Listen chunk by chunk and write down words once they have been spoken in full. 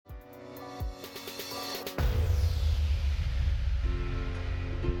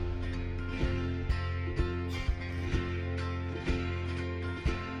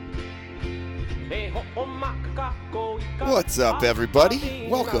What's up, everybody?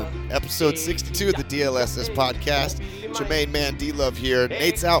 Welcome. Episode 62 of the DLSS podcast. Jermaine Man D-Love here.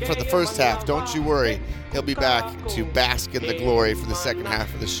 Nate's out for the first half. Don't you worry. He'll be back to bask in the glory for the second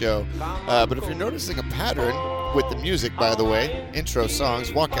half of the show. But if you're noticing a pattern with the music, by the way, intro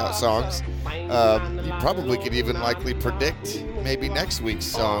songs, walkout songs, you probably could even likely predict maybe next week's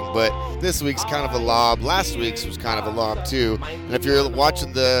song. But this week's kind of a lob. Last week's was kind of a lob, too. And if you're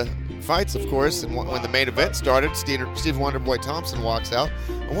watching the fights, of course, and when the main event started, Steve Wonderboy Thompson walks out.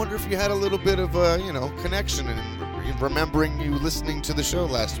 I wonder if you had a little bit of connection and remembering you listening to the show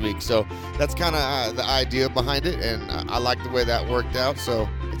last week. So that's kind of the idea behind it, and I like the way that worked out. So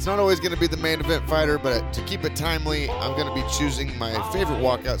it's not always going to be the main event fighter, but to keep it timely, I'm going to be choosing my favorite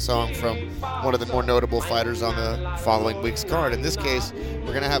walkout song from one of the more notable fighters on the following week's card. In this case,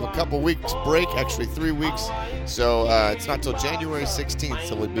 we're going to have a couple weeks break, actually 3 weeks. So it's not till January 16th,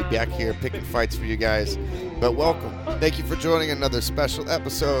 so we'll be back here picking fights for you guys. But welcome. Thank you for joining another special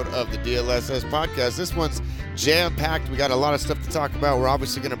episode of the DLSS podcast. This one's jam-packed. We got a lot of stuff to talk about. We're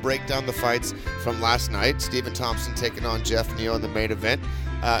obviously going to break down the fights from last night. Stephen Thompson taking on Jeff Neal in the main event.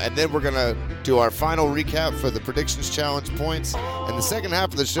 And then we're going to do our final recap for the Predictions Challenge points. And the second half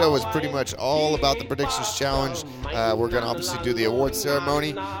of the show is pretty much all about the Predictions Challenge. We're going to obviously do the award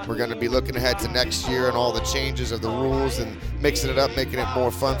ceremony. We're going to be looking ahead to next year and all the changes of the rules and mixing it up, making it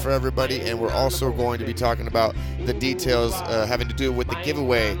more fun for everybody. And we're also going to be talking about the details having to do with the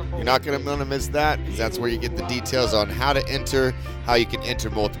giveaway. You're not going to want to miss that, because that's where you get the details on how to enter, how you can enter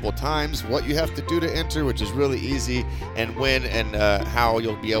multiple times, what you have to do to enter, which is really easy, and when, and how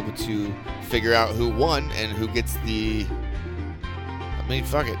you'll be able to figure out who won and who gets the... I mean,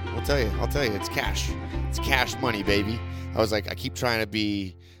 fuck it. I'll tell you, it's cash. It's cash money, baby. I keep trying to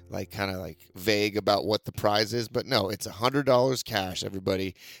be kind of vague about what the prize is, but no, it's $100 cash,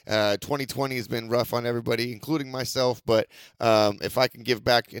 everybody. 2020 has been rough on everybody, including myself, but if I can give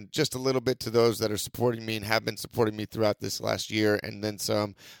back in just a little bit to those that are supporting me and have been supporting me throughout this last year and then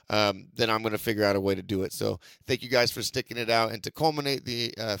some, then I'm going to figure out a way to do it. So thank you guys for sticking it out. And to culminate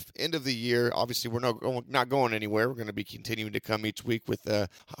the end of the year, obviously we're not going anywhere. We're going to be continuing to come each week with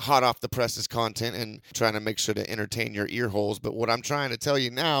hot off the presses content and trying to make sure to entertain your ear holes. But what I'm trying to tell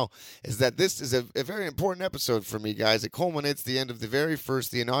you now is that this is a very important episode for me, guys. It culminates the end of the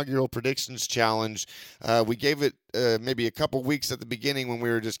inaugural Predictions Challenge. We gave it maybe a couple weeks at the beginning when we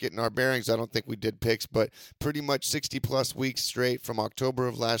were just getting our bearings. I don't think we did picks, but pretty much 60-plus weeks straight from October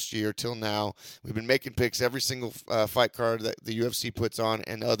of last year till now. We've been making picks every single fight card that the UFC puts on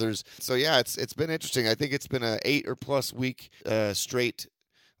and others. So, yeah, it's been interesting. I think it's been an 8 or plus week straight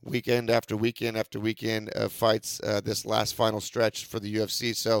weekend after weekend after weekend of fights this last final stretch for the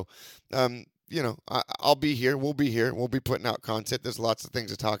UFC. So, I'll be here. We'll be here. We'll be putting out content. There's lots of things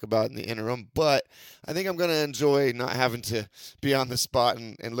to talk about in the interim, but I think I'm going to enjoy not having to be on the spot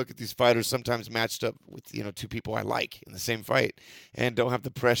and look at these fighters sometimes matched up with, two people I like in the same fight and don't have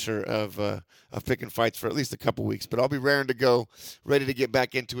the pressure of picking fights for at least a couple weeks. But I'll be raring to go, ready to get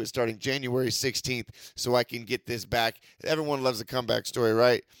back into it starting January 16th so I can get this back. Everyone loves a comeback story,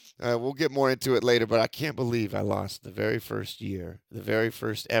 right? We'll get more into it later, but I can't believe I lost the very first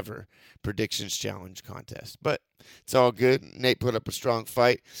ever Predictions Challenge contest. But it's all good. Nate put up a strong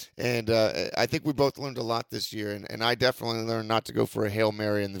fight, and I think we both learned a lot this year, and I definitely learned not to go for a Hail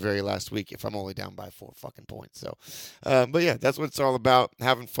Mary in the very last week if I'm only down by 4 fucking points. So, but yeah, that's what it's all about,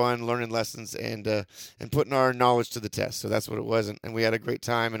 having fun, learning lessons, and putting our knowledge to the test. So that's what it was, and we had a great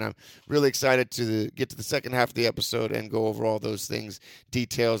time, and I'm really excited to get to the second half of the episode and go over all those things,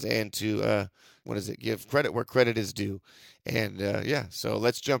 details, and to, give credit where credit is due. And so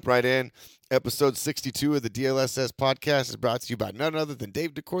let's jump right in. Episode 62 of the DLSS podcast is brought to you by none other than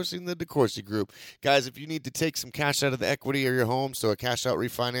Dave DeCourcy and the DeCourcy Group. Guys, if you need to take some cash out of the equity of your home, so a cash out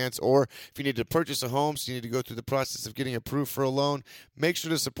refinance, or if you need to purchase a home, so you need to go through the process of getting approved for a loan, make sure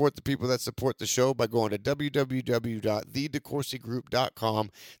to support the people that support the show by going to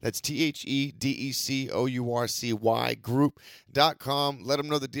www.thedecourcygroup.com. That's THEDECOURCY group.com. Let them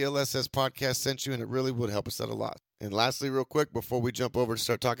know the DLSS podcast sent you, and it really would help us out a lot. And lastly, real quick, before we jump over to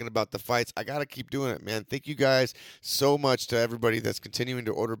start talking about the fights, I got to keep doing it, man. Thank you guys so much to everybody that's continuing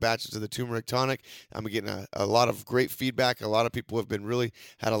to order batches of the turmeric tonic. I'm getting a lot of great feedback. A lot of people have been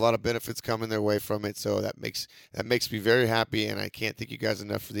had a lot of benefits coming their way from it. So that makes me very happy, and I can't thank you guys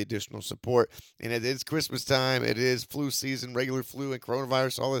enough for the additional support. And it is Christmas time. It is flu season, regular flu and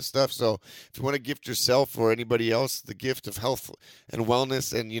coronavirus, all this stuff. So if you want to gift yourself or anybody else the gift of health and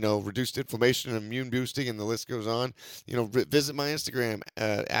wellness and, reduced inflammation and immune boosting, and the list goes on, on, visit my Instagram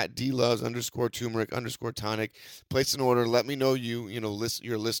at dloves_turmeric_tonic. Place an order. Let me know you're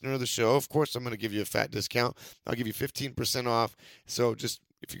a listener of the show. Of course, I'm going to give you a fat discount. I'll give you 15% off. So just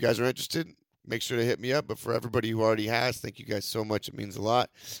if you guys are interested, make sure to hit me up. But for everybody who already has, thank you guys so much. It means a lot.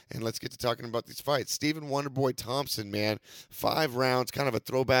 And let's get to talking about these fights. Stephen Wonderboy Thompson, man, 5 rounds, kind of a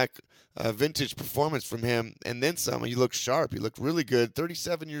throwback vintage performance from him. And then some. He looked sharp. He looked really good.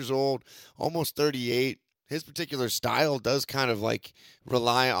 37 years old, almost 38. His particular style does kind of like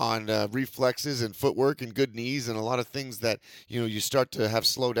rely on reflexes and footwork and good knees and a lot of things that, you start to have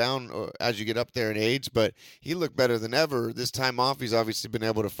slow down as you get up there in age. But he looked better than ever. This time off, he's obviously been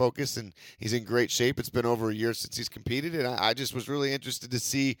able to focus and he's in great shape. It's been over a year since he's competed. And I just was really interested to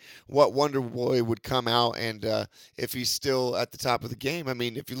see what Wonder Boy would come out and if he's still at the top of the game. I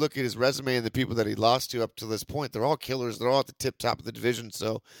mean, if you look at his resume and the people that he lost to up to this point, they're all killers. They're all at the top of the division.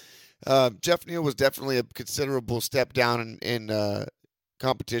 So, Geoff Neal was definitely a considerable step down in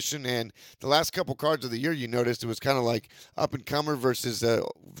competition, and the last couple cards of the year, you noticed it was kind of like up-and-comer versus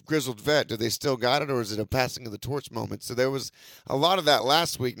grizzled vet. Do they still got it, or is it a passing of the torch moment? So there was a lot of that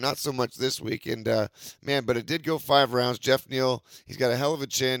last week, not so much this week, and but it did go 5 rounds. Geoff Neal, he's got a hell of a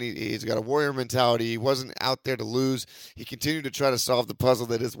chin. He's got a warrior mentality. He wasn't out there to lose. He continued to try to solve the puzzle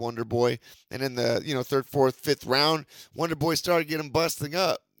that is Wonder Boy, and in the 3rd, 4th, 5th round, Wonder Boy started getting busting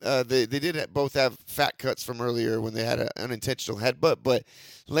up. They did both have fat cuts from earlier when they had an unintentional headbutt, but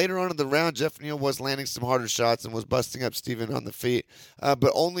later on in the round, Geoff Neal was landing some harder shots and was busting up Stephen on the feet,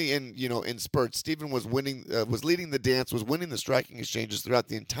 but only in spurts. Stephen was winning, was leading the dance, was winning the striking exchanges throughout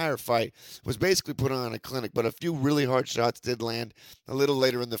the entire fight, was basically putting on a clinic, but a few really hard shots did land a little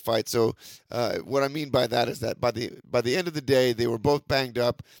later in the fight. So what I mean by that is that by the end of the day, they were both banged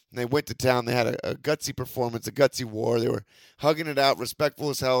up, and they went to town. They had a gutsy performance, a gutsy war. They were hugging it out, respectful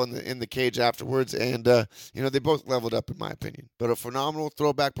as hell in the cage afterwards, and they both leveled up in my opinion. But a phenomenal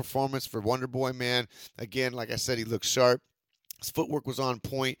throwback performance for Wonder Boy, man. Again, like I said, he looked sharp. His footwork was on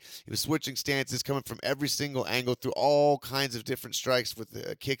point. He was switching stances, coming from every single angle through all kinds of different strikes with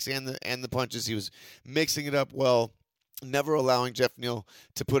the kicks and the punches. He was mixing it up well. Never allowing Geoff Neal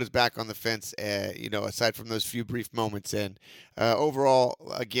to put his back on the fence, aside from those few brief moments. And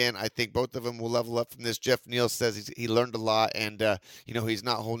overall, again, I think both of them will level up from this. Geoff Neal says he learned a lot, and he's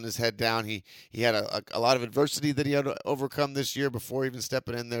not holding his head down. He had a lot of adversity that he had to overcome this year before even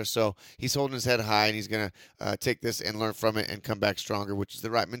stepping in there. So he's holding his head high, and he's going to take this and learn from it and come back stronger, which is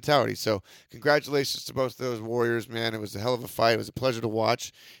the right mentality. So congratulations to both of those warriors, man. It was a hell of a fight. It was a pleasure to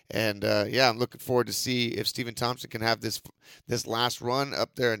watch. And, I'm looking forward to see if Stephen Thompson can have this last run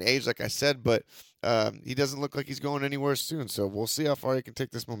up there in age, like I said, but he doesn't look like he's going anywhere soon, so we'll see how far he can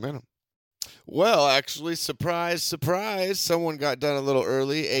take this momentum. Well, actually, surprise, surprise, someone got done a little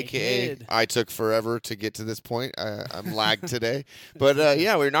early, a.k.a. I took forever to get to this point. I'm lagged today. But,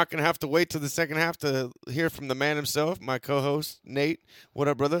 we're not going to have to wait till the second half to hear from the man himself, my co-host, Nate. What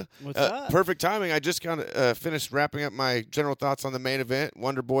up, brother? What's up? Perfect timing. I just kind of finished wrapping up my general thoughts on the main event,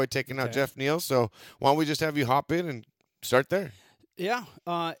 Wonder Boy taking out Geoff Neal. So why don't we just have you hop in and start there? Yeah.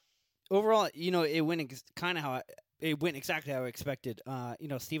 Overall, it went it went exactly how I expected.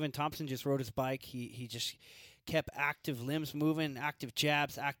 Stephen Thompson just rode his bike. He just kept active limbs moving, active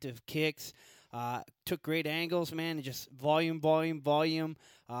jabs, active kicks. Took great angles, man, and just volume.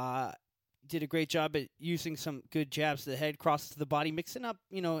 Did a great job at using some good jabs to the head, crosses to the body, mixing up,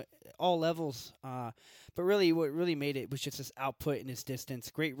 all levels. But really, what really made it was just his output and his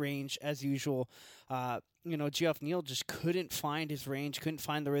distance. Great range, as usual. Geoff Neal just couldn't find his range, couldn't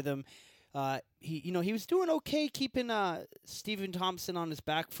find the rhythm. He was doing okay keeping Stephen Thompson on his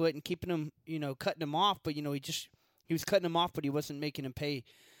back foot and keeping him, cutting him off. But, he was cutting him off, but he wasn't making him pay.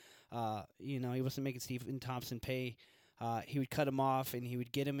 He wasn't making Stephen Thompson pay. He would cut him off, and he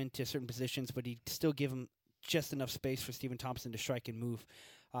would get him into certain positions, but he'd still give him just enough space for Stephen Thompson to strike and move.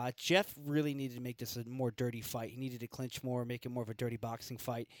 Geoff really needed to make this a more dirty fight. He needed to clinch more, make it more of a dirty boxing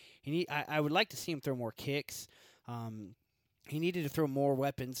fight. I would like to see him throw more kicks. He needed to throw more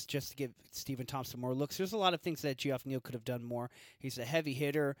weapons just to give Stephen Thompson more looks. There's a lot of things that Geoff Neal could have done more. He's a heavy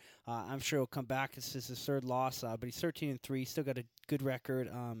hitter. I'm sure he'll come back. This is his 3rd loss, but he's 13-3. Still got a good record.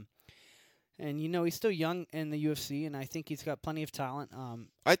 And, he's still young in the UFC, and I think he's got plenty of talent.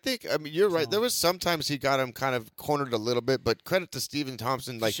 You're right. There was sometimes he got him kind of cornered a little bit, but credit to Stephen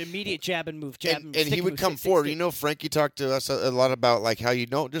Thompson. Just immediate jab and move. And he would come forward. Frankie talked to us a lot about how you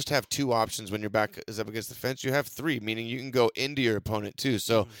don't just have 2 options when your back is up against the fence. You have 3, meaning you can go into your opponent too.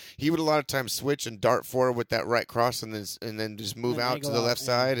 So he would a lot of times switch and dart forward with that right cross and then just move out to the left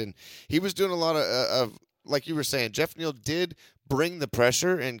side. And he was doing a lot of like you were saying, Geoff Neal did bring the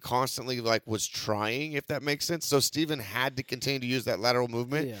pressure and constantly like was trying, if that makes sense. So Steven had to continue to use that lateral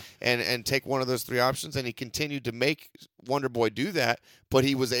movement and take one of those three options, and he continued to make Wonder Boy do that, but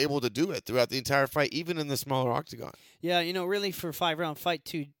he was able to do it throughout the entire fight, even in the smaller octagon. Yeah, really for a 5-round fight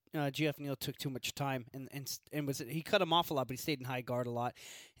too, Geoff Neal took too much time and he cut him off a lot, but he stayed in high guard a lot,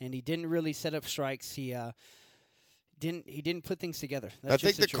 and he didn't really set up strikes. He didn't put things together. That's I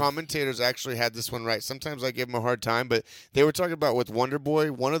think the commentators actually had this one right. Sometimes I give him a hard time, but they were talking about with Wonder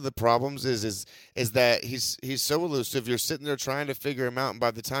Boy, one of the problems is that he's so elusive. You're sitting there trying to figure him out, and by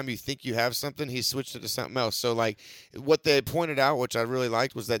the time you think you have something, he switched it to something else. So, like, what they pointed out, which I really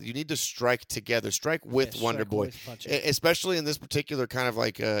liked, was that you need to strike together, strike with Wonder Boy, especially in this particular kind of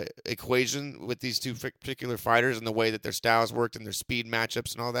like equation with these two particular fighters and the way that their styles worked and their speed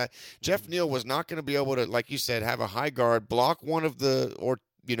matchups and all that. Geoff Neal was not going to be able to, like you said, have a high guard, block one of the, or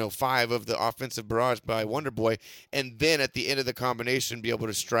 5 of the offensive barrage by Wonder Boy, and then at the end of the combination be able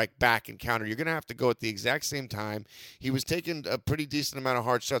to strike back and counter. You're going to have to go at the exact same time. He was taking a pretty decent amount of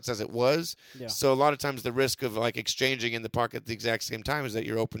hard shots as it was, so a lot of times the risk of like exchanging in the pocket at the exact same time is that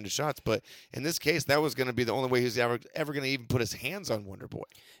you're open to shots. But in this case, that was going to be the only way he was ever going to even put his hands on Wonder Boy.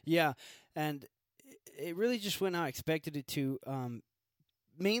 Yeah, and it really just went how I expected it to.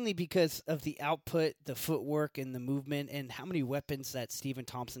 Mainly because of the output, the footwork, and the movement, and how many weapons that Stephen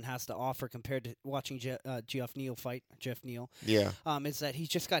Thompson has to offer compared to watching Geoff Neal fight. Geoff Neal. Yeah. Is that he's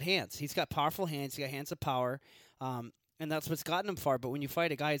just got hands. He's got powerful hands. He's got hands of power. And that's what's gotten him far. But when you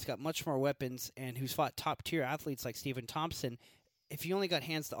fight a guy who's got much more weapons and who's fought top-tier athletes like Stephen Thompson, if you only got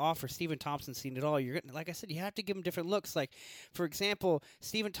hands to offer, Stephen Thompson's seen it all. You're gonna, like I said, you have to give him different looks. Like, for example,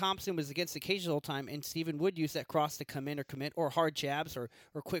 Stephen Thompson was against the cage the whole time, and Stephen would use that cross to come in or commit, or hard jabs, or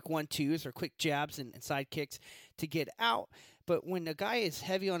quick 1-2s, or quick jabs and side kicks to get out. But when a guy is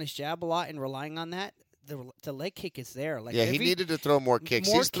heavy on his jab a lot and relying on that, the leg kick is there. Like he needed to throw more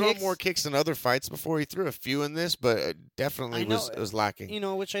kicks. He's thrown more kicks in other fights before. He threw a few in this, but definitely was lacking.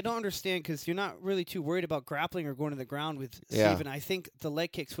 Which I don't understand, because you're not really too worried about grappling or going to the ground with Steven. I think the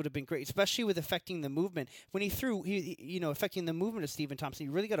leg kicks would have been great, especially with affecting the movement. When he threw, affecting the movement of Stephen Thompson,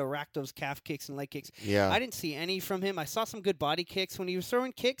 you really got to rack those calf kicks and leg kicks. Yeah. I didn't see any from him. I saw some good body kicks. When he was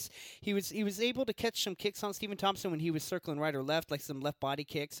throwing kicks, he was able to catch some kicks on Stephen Thompson when he was circling right or left, like some left body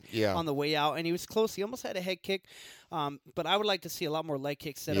kicks on the way out, and he was close. He almost had a head kick. But I would like to see a lot more leg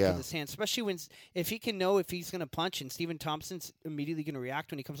kicks set up with his hands, especially if he can know if he's going to punch and Stephen Thompson's immediately going to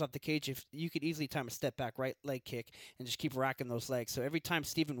react when he comes off the cage. If you could easily time a step back right leg kick and just keep racking those legs. So every time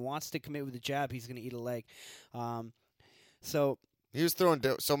Stephen wants to commit with a jab, he's going to eat a leg. He was throwing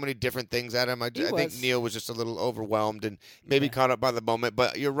so many different things at him. I think Neal was just a little overwhelmed and maybe caught up by the moment.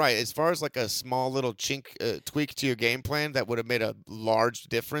 But you're right. As far as like a small little tweak to your game plan that would have made a large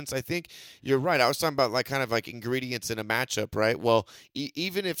difference, I think you're right. I was talking about like kind of like ingredients in a matchup, right? Well,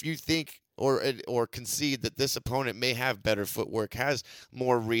 even if you think or concede that this opponent may have better footwork, has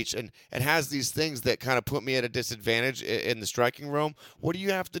more reach, and has these things that kind of put me at a disadvantage in the striking realm, what do you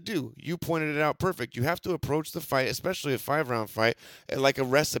have to do? You pointed it out perfect. You have to approach the fight, especially a 5-round fight, like a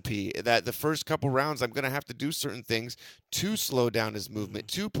recipe, that the first couple rounds I'm going to have to do certain things to slow down his movement,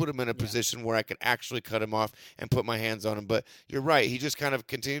 to put him in a position where I could actually cut him off and put my hands on him. But you're right. He just kind of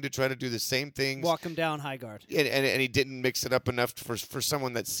continued to try to do the same things. Walk him down high guard. And he didn't mix it up enough for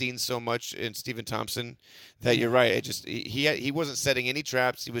someone that's seen so much in Stephen Thompson that you're right. It just he wasn't setting any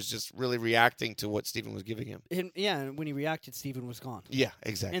traps. He was just really reacting to what Stephen was giving him. And when he reacted, Stephen was gone. Yeah,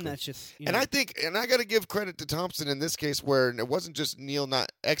 exactly. And that's just and I think, and I got to give credit to Thompson in this case, where it wasn't just Neal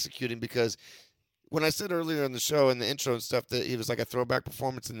not executing, because when I said earlier in the show in the intro and stuff that he was like a throwback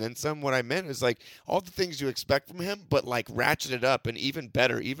performance and then some, what I meant is like all the things you expect from him, but like ratcheted up and even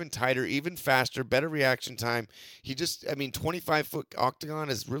better, even tighter, even faster, better reaction time. 25-foot octagon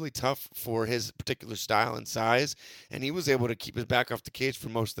is really tough for his particular style and size, and he was able to keep his back off the cage for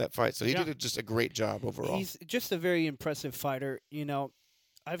most of that fight. So he did just a great job overall. He's just a very impressive fighter.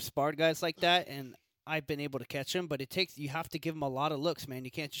 I've sparred guys like that, and I've been able to catch him, but you have to give him a lot of looks, man.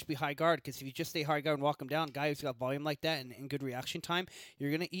 You can't just be high guard, because if you just stay high guard and walk him down, guy who's got volume like that and good reaction time, you're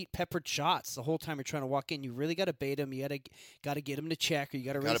going to eat peppered shots the whole time you're trying to walk in. You really got to bait him. You got to get him to check, or you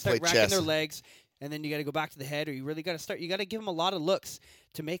got to really start racking their legs, and then you got to go back to the head, or you really got to you got to give them a lot of looks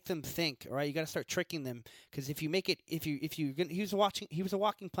to make them think, all right? You got to start tricking them, because if you make it, he was a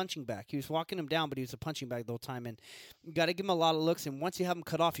walking punching bag. He was walking him down, but he was a punching bag the whole time, and you got to give him a lot of looks, and once you have him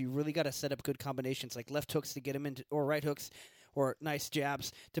cut off, you really got to set up good combinations, like left hooks to get him into, or right hooks, or nice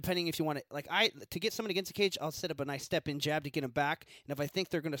jabs, depending if you want to get someone against the cage, I'll set up a nice step-in jab to get them back. And if I think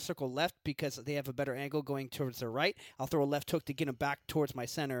they're going to circle left because they have a better angle going towards their right, I'll throw a left hook to get them back towards my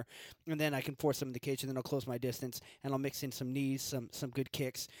center, and then I can force them in the cage, and then I'll close my distance, and I'll mix in some knees, some good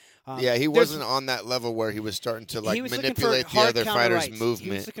kicks. He wasn't on that level where he was starting to manipulate the other fighter's movement. He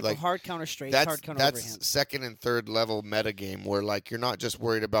was looking for hard counter straights, hard counter overhands. That's second and third level metagame where you're not just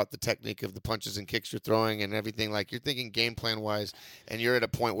worried about the technique of the punches and kicks you're throwing and everything. You're thinking game plan wise, and you're at a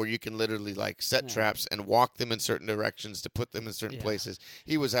point where you can literally set traps and walk them in certain directions to put them in certain places.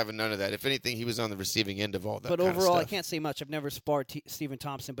 He was having none of that. If anything, he was on the receiving end of all that. But kind overall, of stuff. I can't say much. I've never sparred Stephen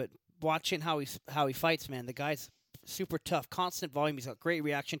Thompson, but watching how he fights, man, the guy's super tough, constant volume. He's got great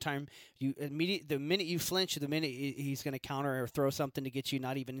reaction time. The minute you flinch, the minute he's going to counter or throw something to get you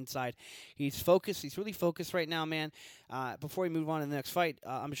not even inside. He's focused. He's really focused right now, man. Before we move on to the next fight,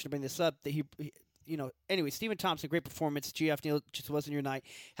 I'm just going to bring this up. That anyway, Stephen Thompson, great performance. GF Neal just wasn't your night.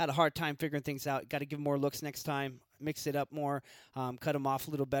 Had a hard time figuring things out. Got to give him more looks next time. Mix it up more. Cut him off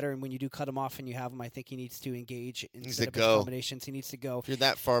a little better. And when you do cut him off and you have him, I think he needs to engage and set up his combinations. He needs to go. If you're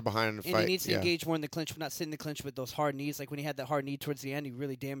that far behind in the fight, and he needs to engage more in the clinch, but not sit in the clinch with those hard knees. Like when he had that hard knee towards the end, he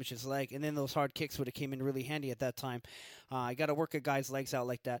really damaged his leg. And then those hard kicks would have came in really handy at that time. I got to work a guy's legs out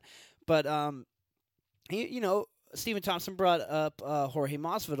like that. But Stephen Thompson brought up Jorge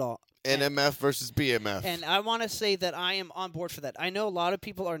Masvidal. NMF versus BMF. And I want to say that I am on board for that. I know a lot of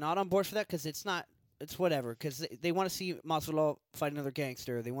people are not on board for that because it's whatever, because they want to see Masvidal fight another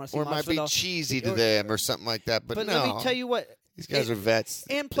gangster. They want to see Masvidal. Or it might be cheesy to them or something like that. But no. Let me tell you what. These guys are vets.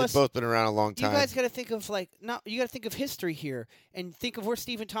 And plus, they've both been around a long time. You guys got to think of you got to think of history here and think of where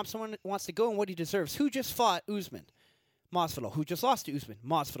Stephen Thompson wants to go and what he deserves. Who just fought Usman? Masvidal. Who just lost to Usman?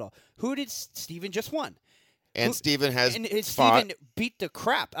 Masvidal. Who did Stephen just won? And Stephen has fought. Stephen beat the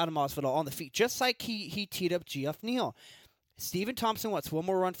crap out of Masvidal on the feet, just like he teed up GF Neal. Stephen Thompson wants one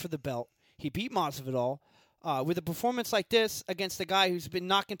more run for the belt. He beat Masvidal with a performance like this against a guy who's been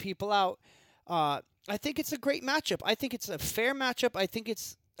knocking people out. I think it's a great matchup. I think it's a fair matchup. I think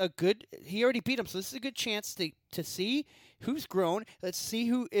it's a good. He already beat him, so this is a good chance to see who's grown. Let's see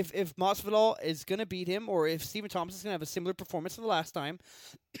if Masvidal is going to beat him or if Stephen Thompson is going to have a similar performance to the last time.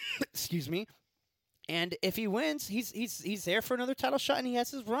 Excuse me. And if he wins, he's there for another title shot, and he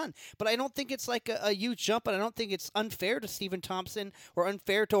has his run. But I don't think it's like a huge jump, and I don't think it's unfair to Stephen Thompson or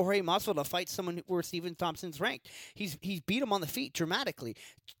unfair to Jorge Masvidal to fight someone where Stephen Thompson's ranked. He's beat him on the feet dramatically.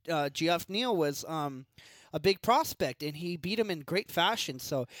 Geoff Neal was a big prospect, and he beat him in great fashion.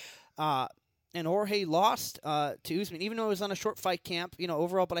 So, and Jorge lost to Usman, even though it was on a short fight camp,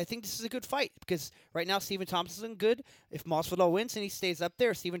 overall. But I think this is a good fight because right now Stephen Thompson's good. If Masvidal wins and he stays up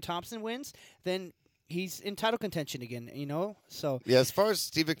there, Stephen Thompson wins, then he's in title contention again, So yeah, as far as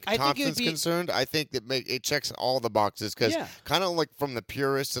Stephen Thompson's concerned, I think that it checks all the boxes because kind of from the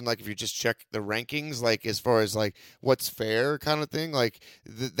purists and if you just check the rankings, as far as what's fair kind of thing,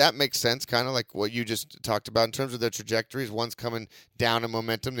 that makes sense. Kind of like what you just talked about in terms of their trajectories. One's coming down in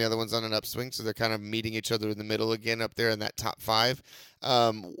momentum, the other one's on an upswing, so they're kind of meeting each other in the middle again up there in that top five.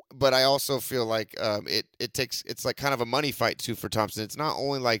 But I also feel like it's kind of a money fight too for Thompson. It's not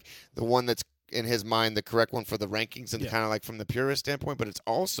only the one that's in his mind the correct one for the rankings and kind of from the purist standpoint, but it's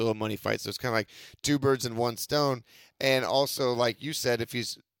also a money fight, so it's kind of two birds in one stone. And also, like you said, if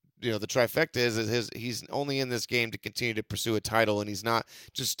he's the trifecta is he's only in this game to continue to pursue a title, and he's not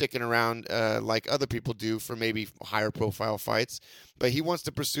just sticking around like other people do for maybe higher profile fights. But he wants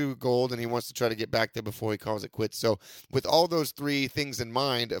to pursue gold, and he wants to try to get back there before he calls it quits. So with all those three things in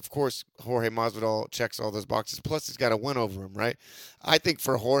mind, of course, Jorge Masvidal checks all those boxes. Plus, he's got a win over him, right? I think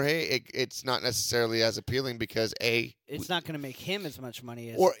for Jorge, it's not necessarily as appealing because, it's not going to make him as much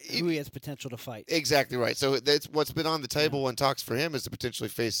money as who he has potential to fight. Exactly right. So that's what's been on the table and talks for him is to potentially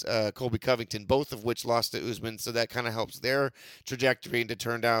face Colby Covington, both of which lost to Usman. So that kind of helps their trajectory to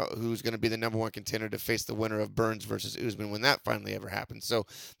turn out who's going to be the number one contender to face the winner of Burns versus Usman when that finally ever happens. So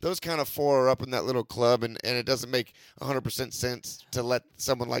those kind of four are up in that little club, and it doesn't make 100% sense to let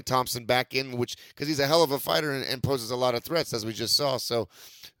someone like Thompson back in, because he's a hell of a fighter and poses a lot of threats, as we just saw. So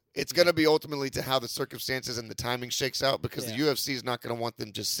it's going to be ultimately to how the circumstances and the timing shakes out, because the UFC is not going to want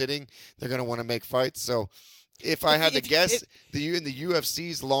them just sitting. They're going to want to make fights. So if I had to guess, in the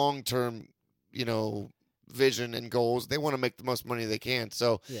UFC's long-term, vision and goals, they want to make the most money they can.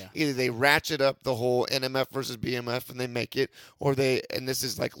 So either they ratchet up the whole NMF versus BMF and they make it, or and this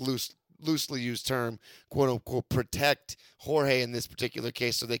is loosely used term, quote unquote, protect Jorge in this particular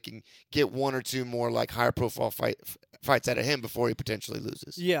case so they can get one or two more higher profile fights out of him before he potentially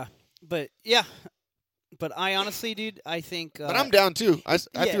loses. Yeah. But yeah, But I honestly, dude, I think. But I'm down too. I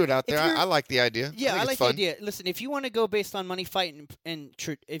yeah, threw it out if there. you're- I like the idea. Yeah, I think like it's fun. the idea. Listen, if you want to go based on money fight and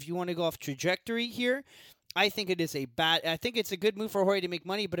if you want to go off trajectory here, I think it is I think it's a good move for Jorge to make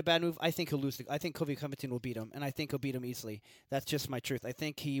money, but a bad move. I think he'll lose. I think Kofi Covington will beat him, and I think he'll beat him easily. That's just my truth. I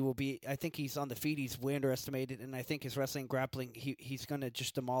think he will be. I think he's on the feet. He's way underestimated, and I think his wrestling, grappling, he's gonna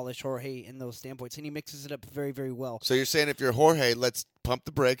just demolish Jorge in those standpoints, and he mixes it up very, very well. So you're saying if you're Jorge, let's pump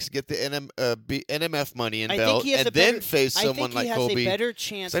the brakes, get the NMF money in I belt, think he has and a then better, face someone like I think Colby. he has a better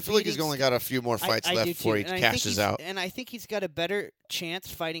chance. So I feel like he's beating only got a few more fights I left do before too. he And I think cashes he's- out. And I think he's got a better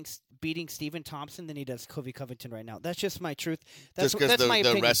chance beating Stephen Thompson than he does Kofi Covington right now. That's just my truth. Just because that's my the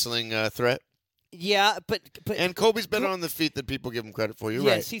opinion. wrestling threat. Yeah, but And Colby's better on the feet than people give him credit for. You're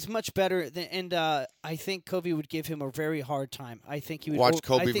yes, right. he's much better. And I think Kobe would give him a very hard time. I think he would Watch I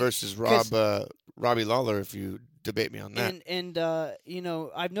Colby think- versus 'cause- Robbie Lawler if you debate me on that. And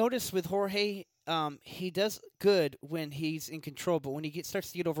I've noticed with Jorge, he does good when he's in control, but when he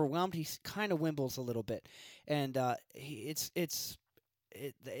starts to get overwhelmed, he kind of wimbles a little bit, and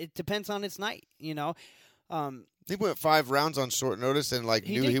it depends on his night, He went 5 rounds on short notice and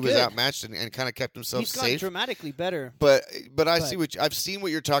He knew did he was good. outmatched and kind of kept himself He's gone safe. dramatically better. But I've seen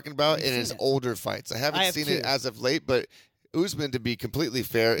what you're talking about You've in seen his it. older fights. I haven't I have seen too. it as of late, but Usman, to be completely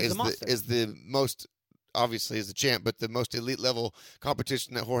fair, He's a is monster. the most, obviously is the champ, but the most elite level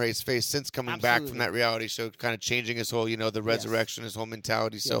competition that Jorge's faced since coming back from Absolutely. that reality show, kind of changing his whole, the resurrection, his whole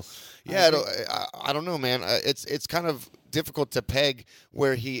mentality. So Yes. I don't know, man. It's kind of difficult to peg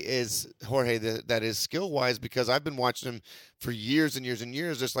where he is, Jorge, that is skill wise, because I've been watching him for years and years and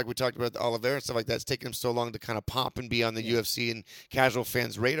years, just like we talked about the Oliveira and stuff like that. It's taken him so long to kind of pop and be on the UFC and casual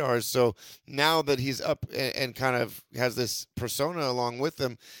fans' radars. So now that he's up and kind of has this persona along with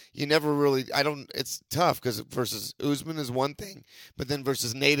him, you never really, it's tough because versus Usman is one thing, but then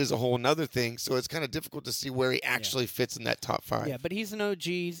versus Nate is a whole another thing. So it's kind of difficult to see where he actually fits in that top 5. Yeah, but he's an OG.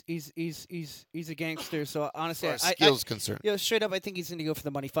 He's a gangster. So honestly, As far as skills concerned. Yeah, straight up, I think he's going to go for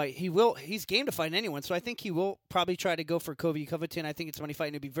the money fight. He's game to fight anyone, so I think he will probably try to go for Kobe Covington. I think it's a money fight,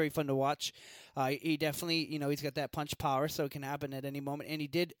 and it'll be very fun to watch. He definitely, he's got that punch power, so it can happen at any moment. And he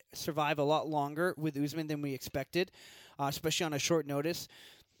did survive a lot longer with Usman than we expected, especially on a short notice.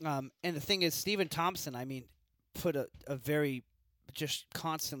 And the thing is, Stephen Thompson, put a very just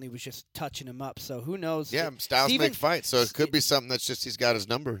constantly was just touching him up. So who knows? Yeah, styles make fights, so it could be something that's just he's got his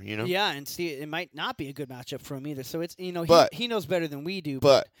number, Yeah, and see, it might not be a good matchup for him either. So it's But- he knows better than we do.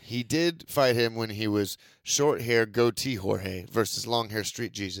 But he did fight him when he was short hair goatee Jorge versus long hair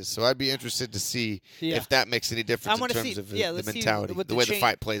Street Jesus. So I'd be interested to see if that makes any difference in terms of the let's see mentality, what the way the cha-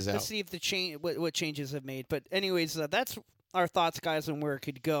 fight plays out. Let's see if the what changes have made. But anyways, that's our thoughts, guys, on where it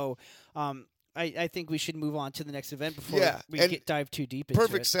could go. I think we should move on to the next event before we dive too deep into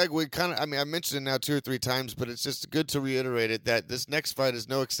Perfect it. segue. I mentioned it now 2 or 3 times, but it's just good to reiterate it that this next fight is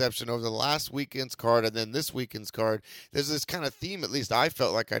no exception. Over the last weekend's card and then this weekend's card, there's this kind of theme, at least I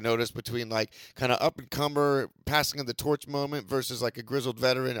felt like I noticed, between like kind of up-and-comer, passing of the torch moment versus like a grizzled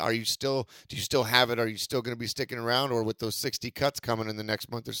veteran. Do you still have it? Are you still going to be sticking around? Or with those 60 cuts coming in the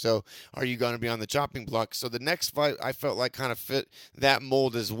next month or so, are you going to be on the chopping block? So the next fight I felt like kind of fit that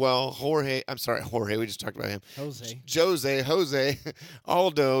mold as well. Jorge, we just talked about him. Jose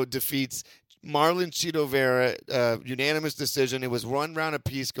Aldo defeats Marlon Chito Vera, unanimous decision. It was 1 round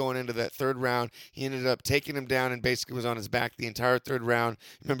apiece going into that 3rd round. He ended up taking him down and basically was on his back the entire 3rd round.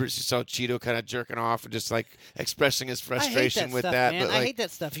 Remember, you saw Chito kind of jerking off and just like expressing his frustration with that. Man. But I hate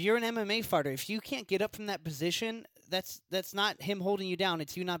that stuff. You're an MMA fighter. If you can't get up from that position, that's not him holding you down.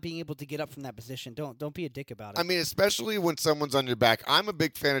 It's you not being able to get up from that position. Don't be a dick about it. Especially when someone's on your back. I'm a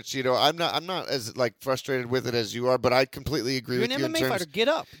big fan of Chito. I'm not as like frustrated with it as you are, but I completely agree You're with you an in MMA terms. fighter. Get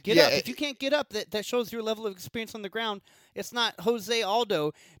up. Get up. If you can't get up, that shows your level of experience on the ground. It's not Jose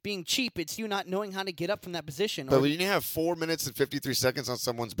Aldo being cheap. It's you not knowing how to get up from that position. But when you have 4 minutes and 53 seconds on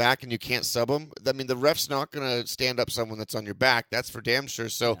someone's back and you can't sub them, the ref's not going to stand up someone that's on your back. That's for damn sure.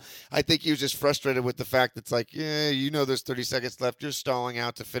 So I think he was just frustrated with the fact that it's like, there's 30 seconds left. You're stalling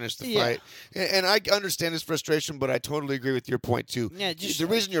out to finish the fight. And I understand his frustration, but I totally agree with your point, too. Yeah, the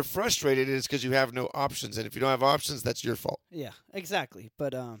reason you're frustrated is because you have no options. And if you don't have options, that's your fault. Yeah, exactly.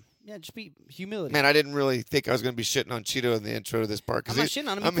 But, just be humility. Man, I didn't really think I was going to be shitting on Chito in the intro to this part. I'm not shitting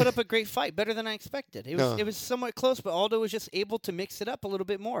on him. He put up a great fight, better than I expected. It was somewhat close, but Aldo was just able to mix it up a little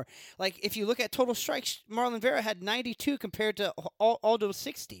bit more. Like, if you look at total strikes, Marlon Vera had 92 compared to Aldo's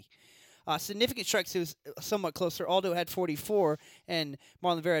 60. Significant strikes, it was somewhat closer. Aldo had 44, and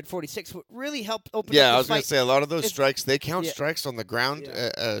Marlon Vera had 46. What really helped open up the I was going fight to say, a lot of those strikes, they count strikes on the ground,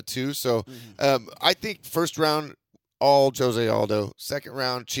 too. So I think first round, all Jose Aldo. Second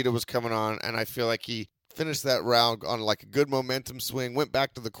round, Chito was coming on, and I feel like he finished that round on like a good momentum swing, went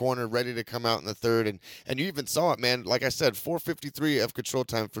back to the corner, ready to come out in the third. And you even saw it, man. Like I said, 4:53 of control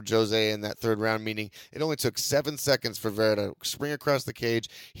time for Jose in that third round, meaning it only took 7 seconds for Vera to spring across the cage.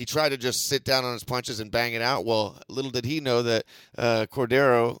 He tried to just sit down on his punches and bang it out. Well, little did he know that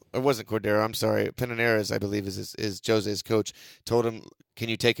Peninares, I believe, is Jose's coach, told him, can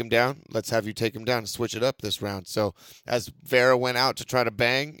you take him down? Let's have you take him down and switch it up this round. So as Vera went out to try to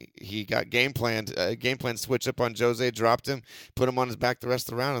bang, he got game plan switch up on Jose, dropped him, put him on his back the rest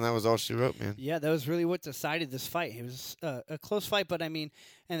of the round, and that was all she wrote, man. Yeah, that was really what decided this fight. It was a close fight, but I mean,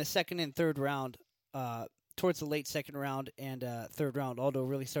 in the second and third round, towards the late second round and third round, Aldo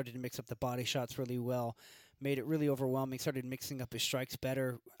really started to mix up the body shots really well. Made it really overwhelming, started mixing up his strikes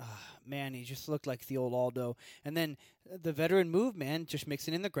better. Man, he just looked like the old Aldo. And then the veteran move, man, just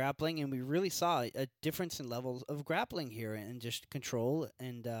mixing in the grappling, and we really saw a difference in levels of grappling here and just control.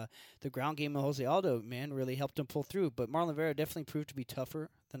 And the ground game of Jose Aldo, man, really helped him pull through. But Marlon Vera definitely proved to be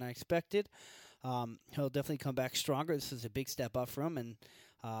tougher than I expected. He'll definitely come back stronger. This is a big step up for him. And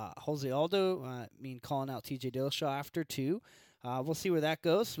Jose Aldo, calling out TJ Dillashaw after too. We'll see where that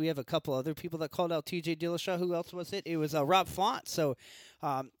goes. We have a couple other people that called out TJ Dillashaw. Who else was it? It was Rob Font. So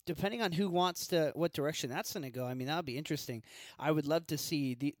depending on who wants to, what direction that's going to go, I mean, that would be interesting. I would love to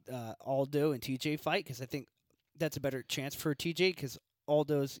see the Aldo and TJ fight because I think that's a better chance for TJ because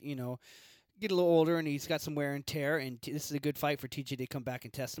Aldo's, get a little older and he's got some wear and tear, and this is a good fight for TJ to come back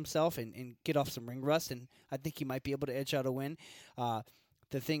and test himself and get off some ring rust, and I think he might be able to edge out a win.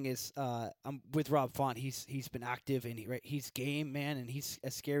 The thing is, with Rob Font, he's been active and he's game, man, and he's a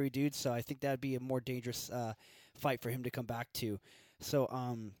scary dude. So I think that'd be a more dangerous fight for him to come back to. So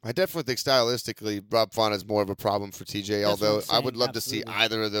I definitely think stylistically, Rob Font is more of a problem for TJ. Although I would love to see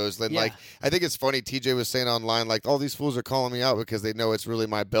either of those. And like, I think it's funny. TJ was saying online, like, all these fools are calling me out because they know it's really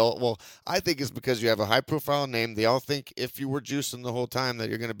my belt. Well, I think it's because you have a high-profile name. They all think if you were juicing the whole time that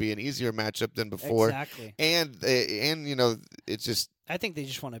you're going to be an easier matchup than before. Exactly. And it's just. I think they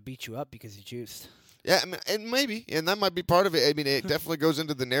just want to beat you up because you juiced. Yeah, and maybe, and that might be part of it. I mean, it definitely goes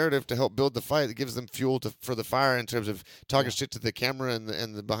into the narrative to help build the fight. It gives them fuel for the fire in terms of talking shit to the camera and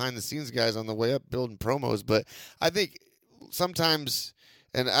the behind-the-scenes guys on the way up, building promos. But I think sometimes,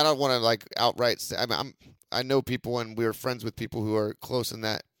 and I don't want to like outright say, I know people, and we're friends with people who are close in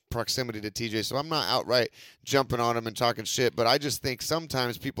that proximity to TJ, so I'm not outright jumping on him and talking shit, but I just think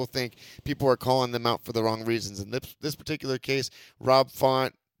sometimes people think people are calling them out for the wrong reasons. In this particular case, Rob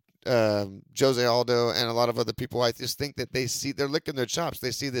Font, Jose Aldo, and a lot of other people, I just think that they're licking their chops. They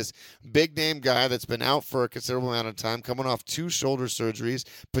see this big name guy that's been out for a considerable amount of time, coming off 2 shoulder surgeries,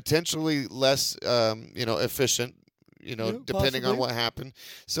 potentially less efficient, depending possibly on what happened.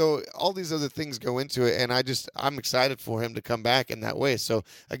 So all these other things go into it, and I'm excited for him to come back in that way. So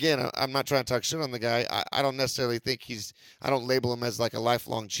again, I'm not trying to talk shit on the guy. I don't necessarily think I don't label him as like a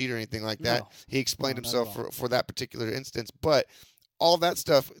lifelong cheat or anything like that. No. He explained himself for that particular instance, but all that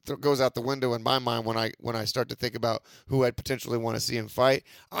stuff goes out the window in my mind when I start to think about who I'd potentially want to see him fight.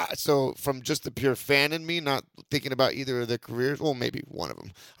 So from just the pure fan in me, not thinking about either of their careers, well, maybe one of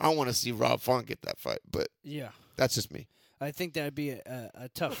them, I don't want to see Rob Font get that fight, but yeah, that's just me. I think that would be a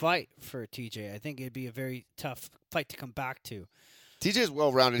tough fight for TJ. I think it'd be a very tough fight to come back to. TJ is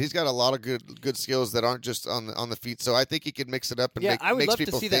well-rounded. He's got a lot of good skills that aren't just on the feet. So I think he could mix it up and I would makes love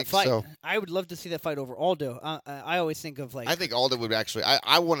people to see think. that fight. So. I would love to see that fight over Aldo. I always think of like. I think Aldo would actually.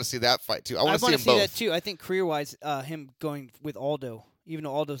 I want to see that fight too. I want to see them see both. that too. I think career-wise, him going with Aldo, even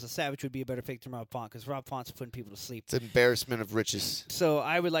though Aldo's a savage, would be a better pick than Rob Font because Rob Font's putting people to sleep. It's an embarrassment of riches. So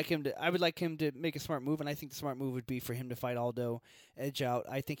I would like him to make a smart move, and I think the smart move would be for him to fight Aldo, edge out.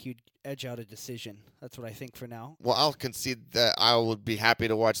 I think he'd edge out a decision. That's what I think for now. Well, I'll concede that I would be happy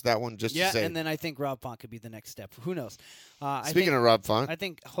to watch that one just to say. Yeah, and then I think Rob Font could be the next step. Who knows? Speaking of Rob Font, I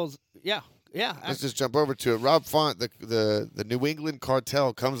think let's just jump over to it. Rob Font, the New England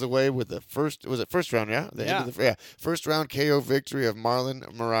Cartel, comes away with the first round, yeah? First round KO victory of Marlon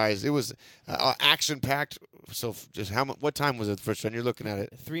Moraes. It was action-packed. So what time was it the first round? You're looking at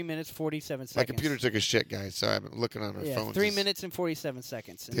it. 3 minutes, 47 seconds. My computer took a shit, guys, so I'm looking on our phones. 3 minutes and 47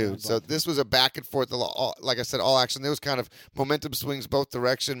 seconds. Dude, so this was a back and forth, like I said, all action. There was kind of momentum swings both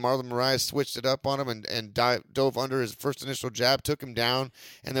direction. Marlon Moraes switched it up on him and dove under his first initial jab, took him down,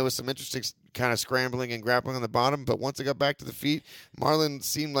 and there was some interesting kind of scrambling and grappling on the bottom. But once it got back to the feet, Marlon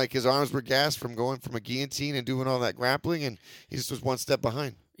seemed like his arms were gassed from going from a guillotine and doing all that grappling, and he just was one step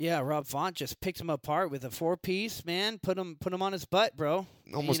behind. Yeah, Rob Font just picked him apart with a 4-piece, man. Put him on his butt, bro.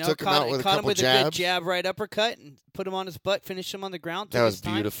 Almost took him out with a couple caught him with jabs. a good jab, right uppercut, and put him on his butt, finished him on the ground. That was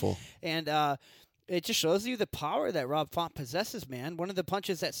beautiful. And It just shows you the power that Rob Font possesses, man. One of the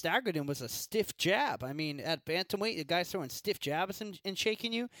punches that staggered him was a stiff jab. I mean, at bantamweight, the guy's throwing stiff jabs and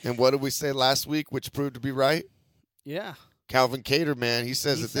shaking you. And what did we say last week, which proved to be right? Yeah. Calvin Kattar, man, he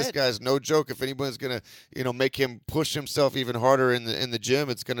says that this guy's no joke. If anyone's gonna, make him push himself even harder in the gym,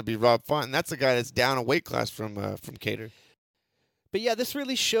 it's gonna be Rob Font, and that's a guy that's down a weight class from Kattar. But yeah, this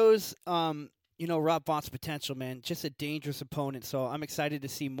really shows, Rob Font's potential, man. Just a dangerous opponent. So I'm excited to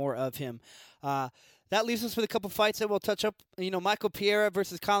see more of him. That leaves us with a couple fights that we'll touch up. Michael Pereira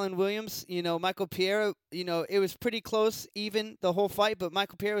versus Colin Williams. Michael Pereira, it was pretty close, even the whole fight, but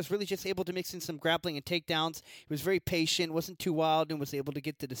Michael Pereira was really just able to mix in some grappling and takedowns. He was very patient, wasn't too wild, and was able to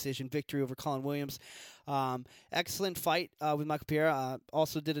get the decision victory over Colin Williams. Excellent fight with Michael Pereira.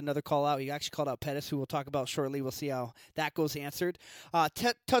 Also did another call out. He actually called out Pettis, who we'll talk about shortly. We'll see how that goes answered.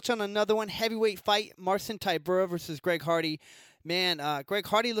 Touch on another one, heavyweight fight, Marcin Tybura versus Greg Hardy. Man, Greg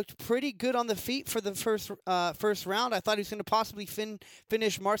Hardy looked pretty good on the feet for the first round. I thought he was going to possibly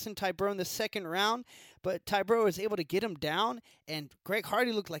finish Marcin Tybura in the second round, but Tybura was able to get him down, and Greg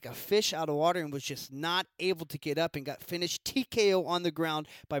Hardy looked like a fish out of water and was just not able to get up and got finished TKO on the ground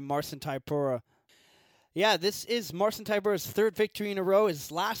by Marcin Tybura. Yeah, this is Marcin Tybura's third victory in a row.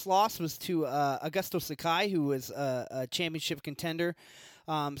 His last loss was to Augusto Sakai, who was a championship contender.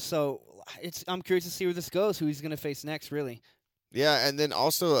 So I'm curious to see where this goes, who he's going to face next, really. Yeah, and then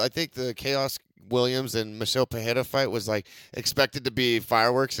also I think the Chaos Williams and Michel Pereira fight was expected to be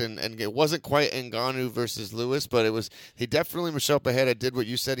fireworks, and it wasn't quite Ngannou versus Lewis, but Michel Pereira did what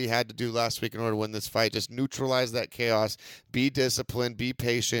you said he had to do last week in order to win this fight, just neutralize that chaos, be disciplined, be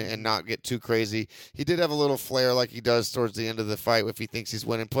patient, and not get too crazy. He did have a little flair like he does towards the end of the fight if he thinks he's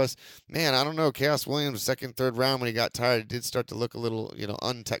winning. Plus, man, I don't know, Chaos Williams, second, third round when he got tired, it did start to look a little,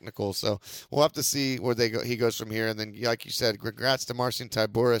 untechnical, so we'll have to see where he goes from here, and then, like you said, congrats to Marcin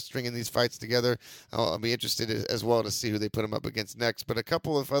Tybura stringing these fights together. I'll be interested as well to see who they put him up against next. But a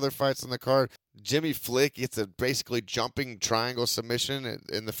couple of other fights on the card. Jimmy Flick gets a basically jumping triangle submission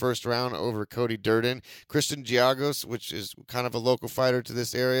in the first round over Cody Durden. Christian Giagos, which is kind of a local fighter to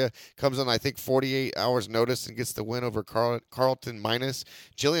this area, comes on, I think, 48 hours notice and gets the win over Carlton Minus.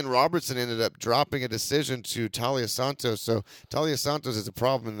 Jillian Robertson ended up dropping a decision to Talia Santos. So Talia Santos is a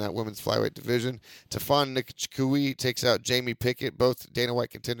problem in that women's flyweight division. Tafon Nchukwi takes out Jamie Pickett, both Dana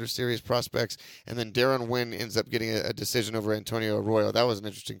White Contender Series prospects. And then Darren Wynn ends up getting a decision over Antonio Arroyo. That was an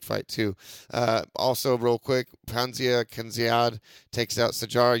interesting fight, too. Also, real quick, Panzia Kanziad takes out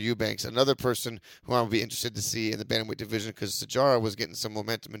Sajara Eubanks, another person who I'll be interested to see in the bantamweight division because Sajara was getting some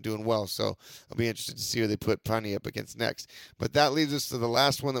momentum and doing well. So I'll be interested to see who they put Pani up against next. But that leads us to the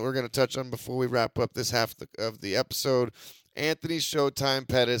last one that we're going to touch on before we wrap up this half of the episode. Anthony Showtime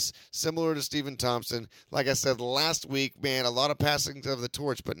Pettis, similar to Stephen Thompson. Like I said last week, man, a lot of passing of the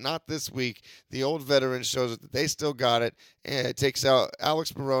torch, but not this week. The old veteran shows that they still got it, and it takes out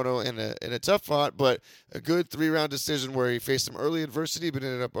Alex Morono in a tough fight, but a good 3-round decision where he faced some early adversity, but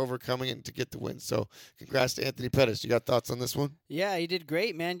ended up overcoming it to get the win. So congrats to Anthony Pettis. You got thoughts on this one? Yeah, he did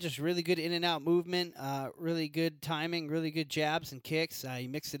great, man. Just really good in and out movement, really good timing, really good jabs and kicks. He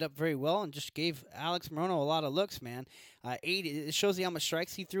mixed it up very well and just gave Alex Morono a lot of looks, man. 80. It shows you how much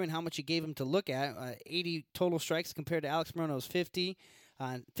strikes he threw and how much he gave him to look at. 80 total strikes compared to Alex Morono's 50.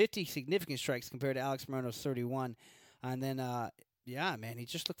 50 significant strikes compared to Alex Morono's 31. And then, yeah, man, he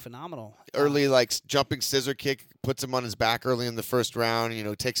just looked phenomenal. Early, jumping scissor kick, puts him on his back early in the first round.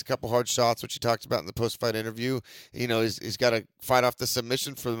 Takes a couple hard shots, which he talked about in the post-fight interview. He's got to fight off the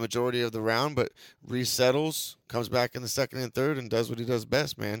submission for the majority of the round, but resettles, comes back in the second and third, and does what he does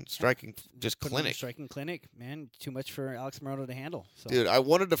best, man. Striking, just clinic. Striking clinic, man. Too much for Alex Morono to handle. So. Dude, I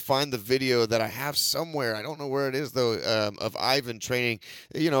wanted to find the video that I have somewhere. I don't know where it is, though, of Ivan training.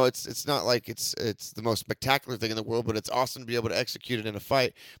 It's not like it's the most spectacular thing in the world, but it's awesome to be able to execute it in a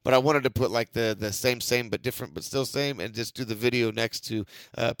fight. But I wanted to put, the same but different, but still same, and just do the video next to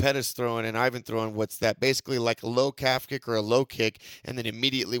Pettis throwing and Ivan throwing what's that, basically like a low calf kick or a low kick, and then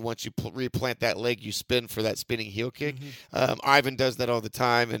immediately once you replant that leg, you spin for that spinning heel kick. Mm-hmm. Ivan does that all the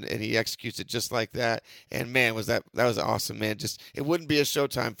time, and he executes it just like that. And man, that was awesome, man. Just it wouldn't be a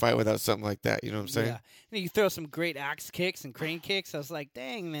Showtime fight without something like that. You know what I'm saying? Yeah. And you throw some great axe kicks and crane kicks. I was like,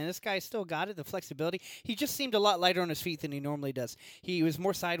 dang, man, this guy still got it. The flexibility. He just seemed a lot lighter on his feet than he normally does. He was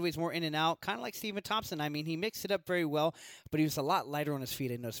more sideways, more in and out, kind of like Stephen Thompson. I mean, he mixed it up very well, but he was a lot lighter on his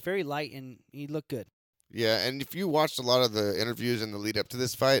feet. I noticed very light, and he looked good. Yeah, and if you watched a lot of the interviews in the lead up to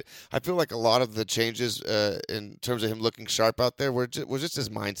this fight, I feel like a lot of the changes in terms of him looking sharp out there was just his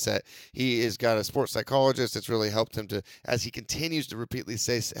mindset. He has got a sports psychologist that's really helped him to, as he continues to repeatedly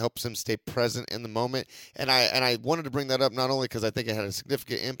say, helps him stay present in the moment. And I wanted to bring that up not only because I think it had a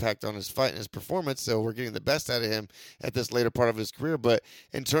significant impact on his fight and his performance, so we're getting the best out of him at this later part of his career, but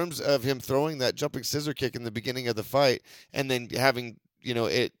in terms of him throwing that jumping scissor kick in the beginning of the fight and then having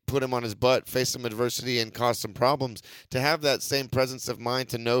it put him on his butt, face some adversity, and cause some problems. To have that same presence of mind,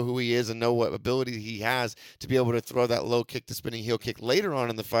 to know who he is and know what ability he has to be able to throw that low kick to spinning heel kick later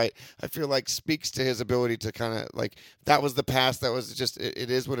on in the fight, I feel like speaks to his ability to kind of like, that was the past. That was just, it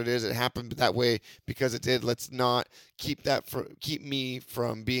is what it is. It happened that way because it did. Let's not keep me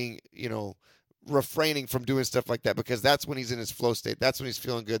from being, refraining from doing stuff like that, because that's when he's in his flow state. That's when he's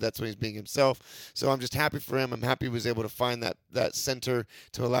feeling good. That's when he's being himself. So I'm just happy for him. I'm happy he was able to find that center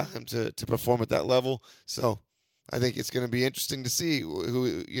to allow him to perform at that level. So I think it's going to be interesting to see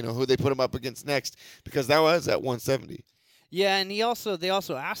who they put him up against next, because that was at 170. Yeah, and they also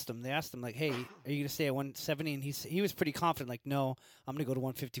asked him. They asked him, like, hey, are you going to stay at 170? And he was pretty confident, like, no, I'm going to go to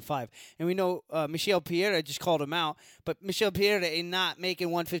 155. And we know Michel Pereira just called him out, but Michel Pereira ain't not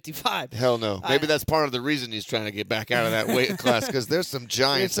making 155. Hell no. Maybe that's part of the reason he's trying to get back out of that weight class, because there's some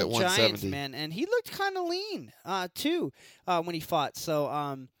giants at 170. Giants, man, and he looked kind of lean, too, when he fought. So,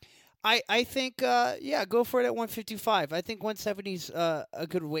 I think, go for it at 155. I think 170's a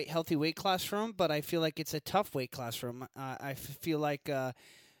good healthy weight class for him, but I feel like it's a tough weight class for him. I feel like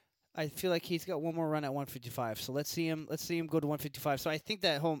he's got one more run at 155. So let's see him go to 155. So I think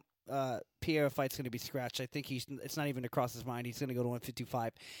that whole Pierre fight's going to be scratched. I think it's not even across his mind. He's going to go to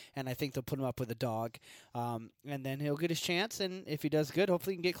 155, and I think they'll put him up with a dog, and then he'll get his chance. And if he does good,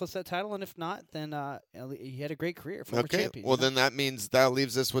 hopefully he can get close to that title. And if not, then he had a great career, former champion. Well, then that means that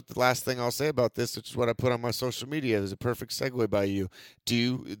leaves us with the last thing I'll say about this, which is what I put on my social media. It was a perfect segue by you.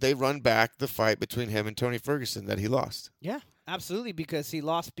 They run back the fight between him and Tony Ferguson that he lost? Yeah. Absolutely, because he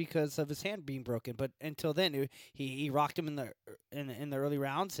lost because of his hand being broken. But until then, he rocked him in the early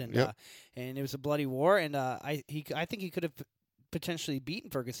rounds, and and it was a bloody war. And I think he could have potentially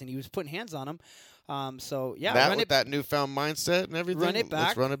beaten Ferguson. He was putting hands on him. That newfound mindset and everything. Run it back.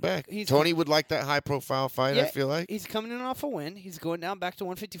 Let's run it back. Tony would like that high-profile fight, I feel like. He's coming in off a win. He's going down back to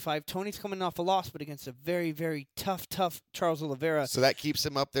 155. Tony's coming off a loss, but against a very, very tough Charles Oliveira. So that keeps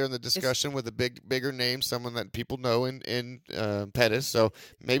him up there in the discussion with a bigger name, someone that people know in Pettis. So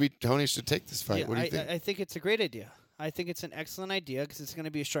maybe Tony should take this fight. What do you think? I think it's a great idea. I think it's an excellent idea because it's going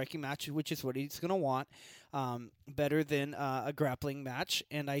to be a striking match, which is what he's going to want, better than a grappling match.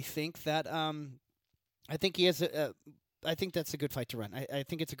 And I think that I think he has I think that's a good fight to run. I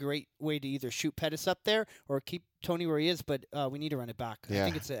think it's a great way to either shoot Pettis up there or keep Tony where he is, but we need to run it back. Yeah. I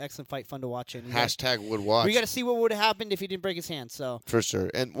think it's an excellent fight, fun to watch. And would watch. We got to see what would have happened if he didn't break his hand. So for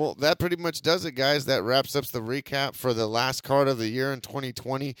sure. And well, that pretty much does it, guys. That wraps up the recap for the last card of the year in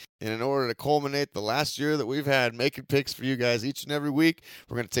 2020. And in order to culminate the last year that we've had making picks for you guys each and every week,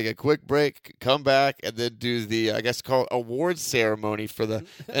 we're going to take a quick break, come back, and then do the, I guess, called awards ceremony for the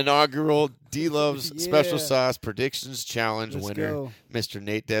inaugural D-Love's Special Sauce Predictions Challenge winner, Mr.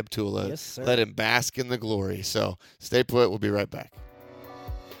 Nate Debtula. Yes, sir. Let him bask in the glory. So stay put. We'll be right back.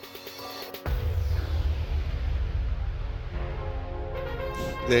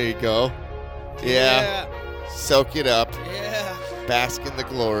 There you go. Yeah. Soak it up. Yeah. Bask in the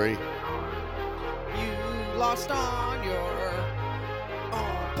glory. You lost on your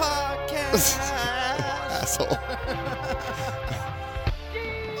own podcast. Asshole.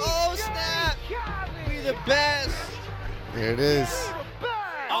 Oh, snap. We the best. There it is.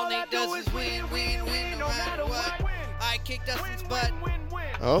 All Nate does is win, no matter what. I kick Dustin's butt.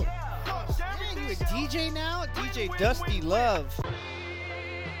 Oh. Dang, you a DJ now? DJ Dusty Love.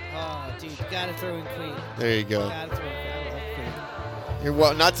 Oh, dude, gotta throw in Queen. There you go. Gotta throw in Queen. I love Queen.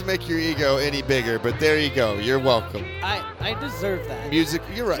 You're not to make your ego any bigger, but there you go. You're welcome. I deserve that. Music,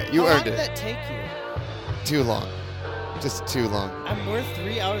 you're right. You How earned long it. did that take you? Too long. Just too long. I'm worth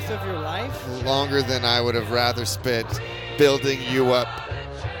 3 hours of your life? Longer than I would have rather spent building you up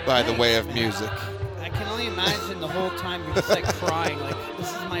by the way of music. I can only imagine the whole time you're just like crying, like, this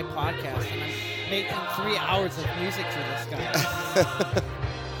is my podcast, and I'm making 3 hours of music for this guy.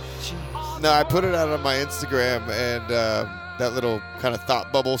 Jeez. No, I put it out on my Instagram, and that little kind of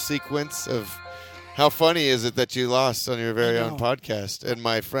thought bubble sequence of how funny is it that you lost on your very own podcast. And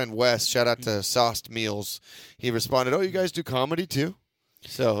my friend Wes, shout out to Sauced Meals, he responded, "Oh, you guys do comedy too?"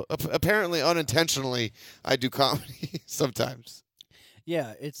 So apparently, unintentionally, I do comedy sometimes.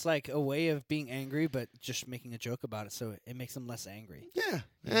 Yeah, it's like a way of being angry, but just making a joke about it, so it makes them less angry. Yeah.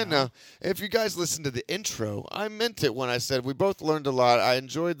 No. If you guys listened to the intro, I meant it when I said we both learned a lot. I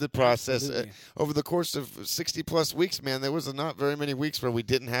enjoyed the process. Over the course of 60-plus weeks, man, there was not very many weeks where we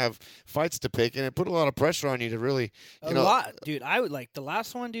didn't have fights to pick, and it put a lot of pressure on you to really, a lot, dude. I would like the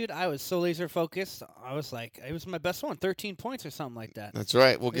last one, dude. I was so laser focused. I was like, it was my best one, 13 points or something like that. That's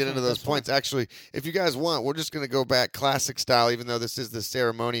right. We'll get into those points. Actually, if you guys want, we're just going to go back classic style, even though this is the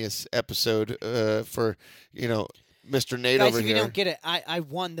ceremonious episode for, Mr. Nate Guys, over if here. you don't get it, I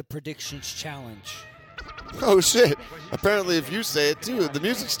won the predictions challenge. Oh, shit. Apparently, if you say it, too, the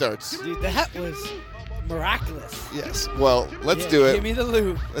music starts. Dude, that was miraculous. Yes. Well, let's do it. Give me the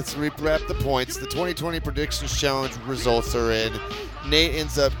loot. Let's recap the points. The 2020 Predictions Challenge results are in. Nate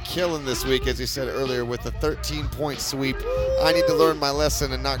ends up killing this week, as he said earlier, with a 13-point sweep. I need to learn my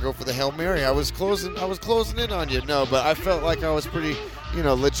lesson and not go for the Hail Mary. I was closing in on you. No, but I felt like I was pretty,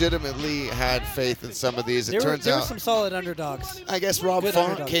 legitimately had faith in some of these. It turns out there were some solid underdogs. I guess Rob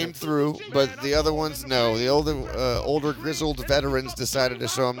Font came through, but the other ones, no. The older grizzled veterans decided to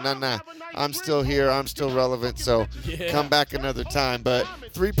show him, nah, I'm still here. I'm still relevant, so come back another time. But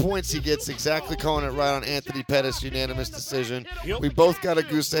 3 points he gets, exactly calling it right on Anthony Pettis, unanimous decision. We both got a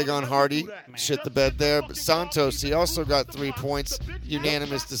goose egg on Hardy. Shit the bed there. But Santos, he also got 3 points,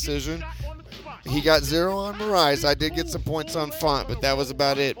 unanimous decision. He got 0 on Moraes. I did get some points on Font, but that was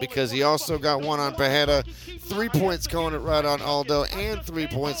about it because he also got 1 on Pajeda, 3 points calling it right on Aldo, and 3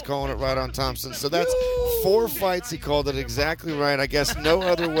 points calling it right on Thompson. So that's 4 fights. He called it exactly right. I guess no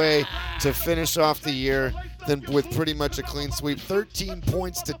other way to finish off the year than with pretty much a clean sweep. 13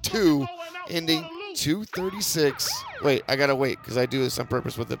 points to 2, ending 236. Wait, I got to wait because I do this on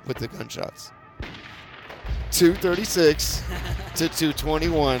purpose with the gunshots. 236 to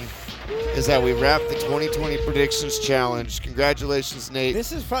 221. Is how we wrap the 2020 Predictions Challenge. Congratulations, Nate.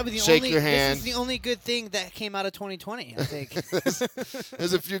 This is probably your hand. This is the only good thing that came out of 2020, I think.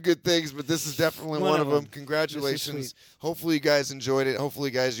 There's a few good things, but this is definitely one of them. Congratulations. Hopefully you guys enjoyed it.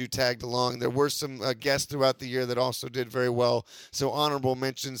 Hopefully, guys, you tagged along. There were some guests throughout the year that also did very well. So honorable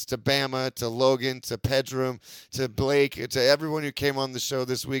mentions to Bama, to Logan, to Pedram, to Blake, to everyone who came on the show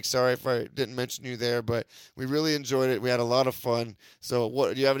this week. Sorry if I didn't mention you there, but we really enjoyed it. We had a lot of fun. So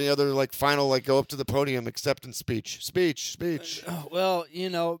what do you have any other final go up to the podium acceptance speech? Well,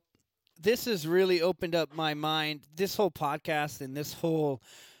 this has really opened up my mind. This whole podcast and this whole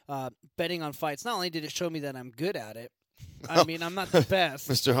betting on fights, not only did it show me that I'm good at it, I mean, I'm not the best.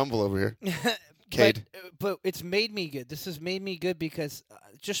 Mr. Humble over here. Cade. But it's made me good. This has made me good because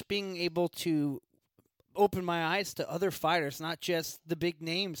just being able to open my eyes to other fighters, not just the big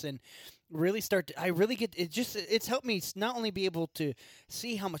names, and really it's helped me not only be able to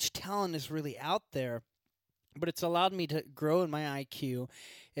see how much talent is really out there, but it's allowed me to grow in my IQ.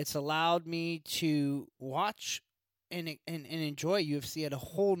 It's allowed me to watch and enjoy UFC at a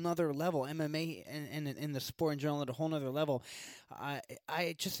whole nother level, MMA and in the sport in general at a whole nother level.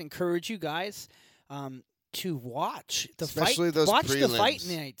 I just encourage you guys to watch the Especially fight. Those watch prelims. The fight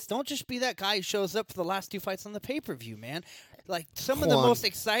nights. Don't just be that guy who shows up for the last 2 fights on the pay-per-view, man. Like some of the most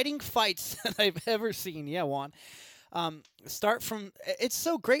exciting fights that I've ever seen. Yeah, Juan. Start from. It's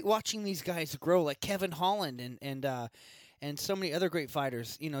so great watching these guys grow, like Kevin Holland and so many other great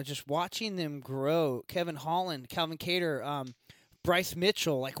fighters. Just watching them grow. Kevin Holland, Calvin Kattar, Bryce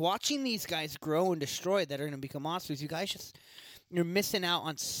Mitchell. Like watching these guys grow and destroy that are going to become monsters. You guys you're missing out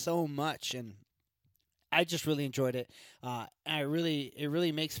on so much, and I just really enjoyed it. It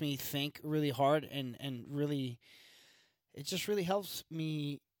really makes me think really hard and really. It just really helps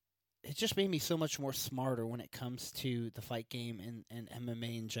me. It just made me so much more smarter when it comes to the fight game and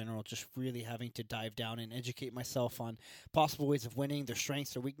MMA in general. Just really having to dive down and educate myself on possible ways of winning, their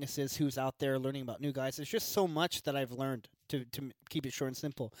strengths, their weaknesses, who's out there, learning about new guys. There's just so much that I've learned to keep it short and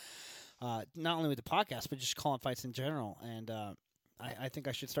simple. Not only with the podcast, but just calling fights in general. And I think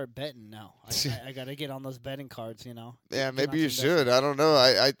I should start betting now. I got to get on those betting cards, Yeah, maybe you should. I don't know.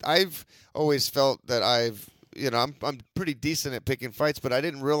 I've always felt that I'm pretty decent at picking fights, but I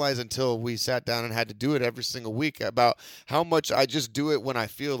didn't realize until we sat down and had to do it every single week about how much I just do it when I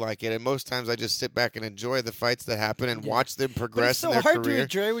feel like it. And most times I just sit back and enjoy the fights that happen and watch them progress in their career. It's so hard to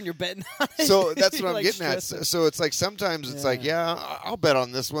enjoy when you're betting on it. So that's what I'm getting at. So it's like sometimes it's like, I'll bet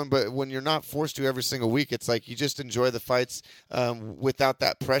on this one, but when you're not forced to every single week, it's like you just enjoy the fights without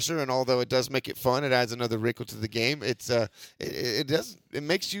that pressure. And although it does make it fun, it adds another wrinkle to the game. It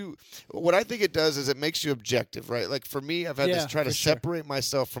makes you. What I think it does is it makes you objective. Right? Like for me, I've had to try to separate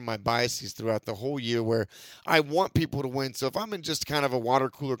myself from my biases throughout the whole year where I want people to win. So if I'm in just kind of a water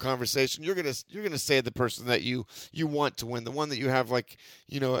cooler conversation, you're gonna say the person that you want to win, the one that you have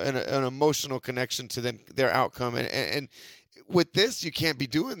an emotional connection to their outcome. And with this, you can't be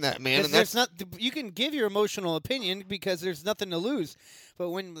doing that, man. And there's not. You can give your emotional opinion because there's nothing to lose. But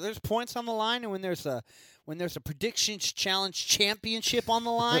when there's points on the line and when there's a predictions challenge championship on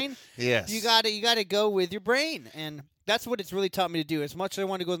the line, yes, you gotta go with your brain, and that's what it's really taught me to do. As much as I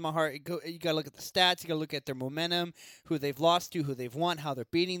want to go with my heart, you gotta look at the stats, you gotta look at their momentum, who they've lost to, who they've won, how they're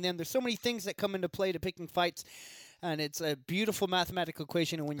beating them. There's so many things that come into play to picking fights. And it's a beautiful mathematical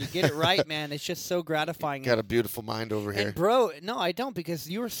equation, and when you get it right, man, it's just so gratifying. Got a beautiful mind over here. And bro, no, I don't, because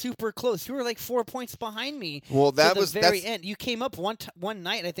you were super close. You were like 4 points behind me. Well, that was the very end. You came up one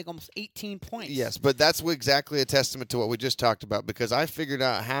night, I think, almost 18 points. Yes, but that's exactly a testament to what we just talked about, because I figured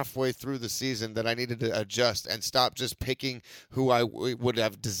out halfway through the season that I needed to adjust and stop just picking who I would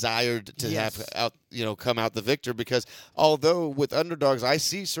have desired to have out, come out the victor. Because although with underdogs, I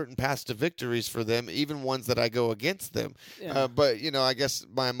see certain paths to victories for them, even ones that I go against them. Yeah. But, I guess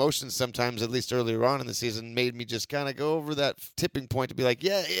my emotions sometimes, at least earlier on in the season, made me just kind of go over that tipping point to be like,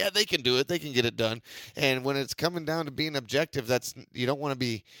 yeah, they can do it. They can get it done. And when it's coming down to being objective, you don't want to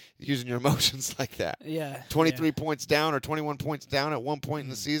be using your emotions like that. Yeah. 23 points down or 21 points down at one point in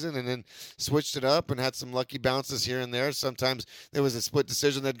the season, and then switched it up and had some lucky bounces here and there. Sometimes there was a split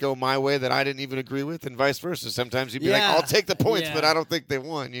decision that'd go my way that I didn't even agree with, and vice versa. Sometimes you'd be like, I'll take the points, but I don't think they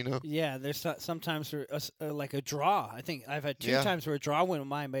won, Yeah, there's sometimes like a draw. I think I've had two times where a draw went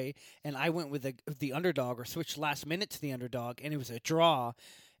my way, and I went with the underdog or switched last minute to the underdog, and it was a draw,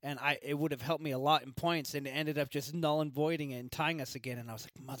 and it would have helped me a lot in points, and it ended up just null and voiding it and tying us again. And I was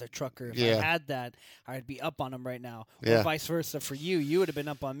like, mother trucker, if I had that, I'd be up on him right now. Or vice versa for you. You would have been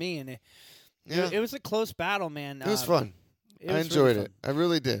up on me, and it was a close battle, man. It was fun. I enjoyed it. I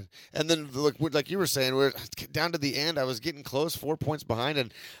really did. And then, look, like you were saying, we're down to the end. I was getting close, 4 points behind,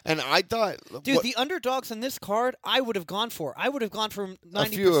 and I thought, dude, the underdogs in this card, I would have gone for. I would have gone for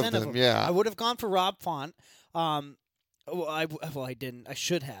 90% of them. Yeah, I would have gone for Rob Font. I didn't. I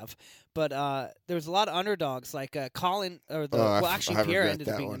should have. But there was a lot of underdogs, like Colin, or Pierre ended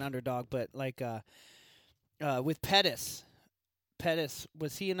up being an underdog, but like with Pettis.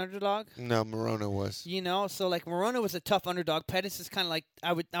 Was he an underdog? No, Morona was. So like Morona was a tough underdog. Pettis is kind of like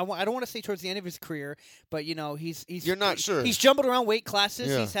I don't want to say towards the end of his career, but he's you're not sure. He's jumbled around weight classes.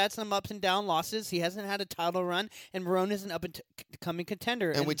 Yeah. He's had some ups and down losses. He hasn't had a title run, and Morona's an up and coming contender.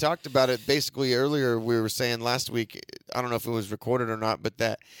 And we talked about it basically earlier. We were saying last week. I don't know if it was recorded or not, but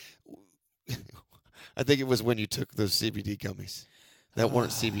that I think it was when you took those CBD gummies. That weren't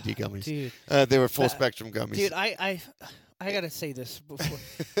CBD gummies. Dude, they were full spectrum gummies. Dude, I got to say this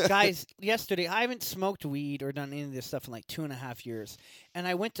before. Guys, yesterday, I haven't smoked weed or done any of this stuff in like 2.5 years. And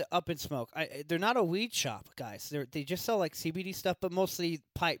I went to Up and Smoke. They're not a weed shop, guys. They just sell like CBD stuff, but mostly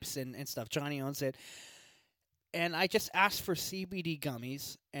pipes and stuff. Johnny owns it. And I just asked for CBD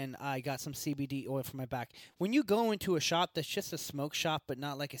gummies, and I got some CBD oil for my back. When you go into a shop that's just a smoke shop, but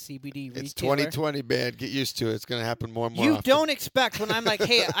not like a CBD retailer. It's 2020, man. Get used to it. It's going to happen more and more You often. don't expect when I'm like,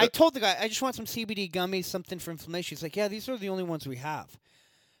 hey, I told the guy, I just want some CBD gummies, something for inflammation. He's like, yeah, these are the only ones we have.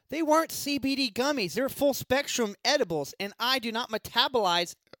 They weren't CBD gummies. They're full spectrum edibles, and I do not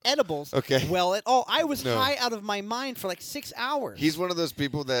metabolize edibles well at all. I was high out of my mind for like 6 hours. He's one of those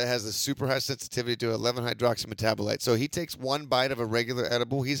people that has a super high sensitivity to 11-hydroxymetabolite. So he takes one bite of a regular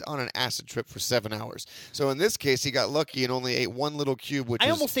edible. He's on an acid trip for 7 hours. So in this case, he got lucky and only ate one little cube, which I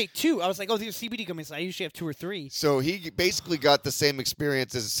almost ate two. I was like, oh, these are CBD gummies. I usually have 2 or 3. So he basically got the same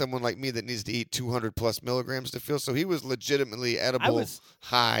experience as someone like me that needs to eat 200 plus milligrams to feel. So he was legitimately edible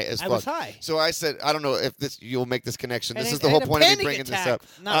high as fuck. I was high. So I said, I don't know if you'll make this connection. This is the whole point of me bringing this up.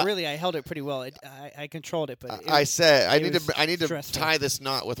 Not really. I held it pretty well. I controlled it, but I said I need to tie this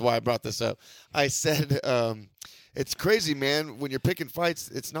knot with why I brought this up. I said it's crazy, man. When you're picking fights,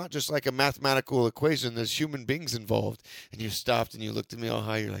 it's not just like a mathematical equation. There's human beings involved. And you stopped and you looked at me all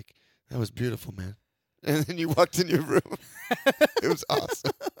high. You're like, that was beautiful, man. And then you walked in your room. It was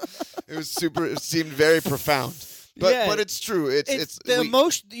awesome. It was super. It seemed very profound. But it's true. It's the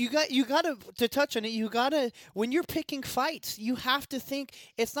emotion. You got to touch on it. You got to, when you're picking fights, you have to think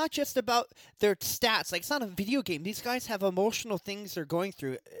it's not just about their stats. Like, it's not a video game. These guys have emotional things they're going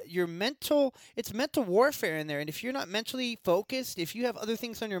through. It's mental warfare in there. And if you're not mentally focused, if you have other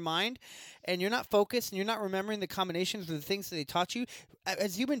things on your mind, and you're not focused and you're not remembering the combinations of the things that they taught you,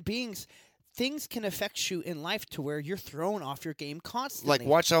 as human beings, things can affect you in life to where you're thrown off your game constantly. Like,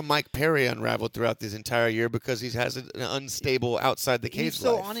 watch how Mike Perry unraveled throughout this entire year because he has an unstable outside the cage He's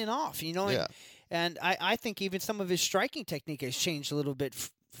so life. on and off, Yeah. And I think even some of his striking technique has changed a little bit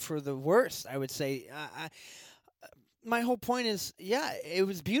for the worse, I would say. My whole point is, it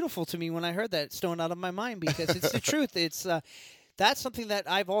was beautiful to me when I heard that stoned out of my mind because it's the truth. It's that's something that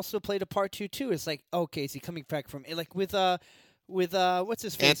I've also played a part too. It's like, okay, is he coming back from like with with what's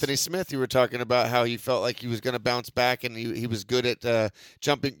his face? Anthony Smith, you were talking about how he felt like he was going to bounce back, and he was good at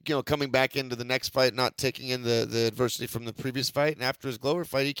jumping, coming back into the next fight, not taking in the adversity from the previous fight. And after his Glover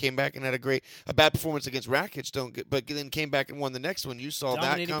fight, he came back and had a bad performance against Rakic, but then came back and won the next one. You saw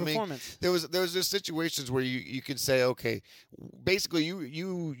Dominating that coming. Performance. There was just situations where you could say, okay, basically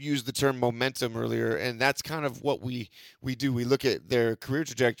you used the term momentum earlier, and that's kind of what we do. We look at their career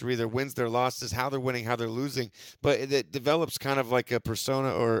trajectory, their wins, their losses, how they're winning, how they're losing, but it develops kind of like a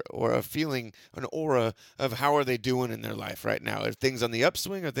persona or a feeling, an aura of how are they doing in their life right now. Are things on the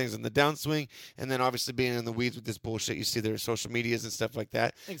upswing, are things on the downswing? And then obviously being in the weeds with this bullshit, you see their social medias and stuff like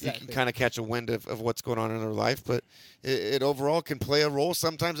that. Exactly. You can kind of catch a wind of what's going on in their life, but it overall can play a role.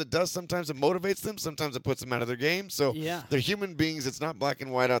 Sometimes it does, sometimes it motivates them, sometimes it puts them out of their game. So they're human beings. It's not black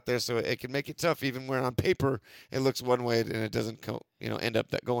and white out there, so it can make it tough even when on paper it looks one way and it doesn't end up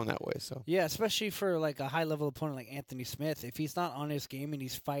going that way. So yeah, especially for like a high level opponent like Anthony Smith, if he's not on his game and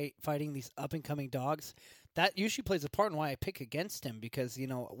he's fighting these up and coming dogs, that usually plays a part in why I pick against him, because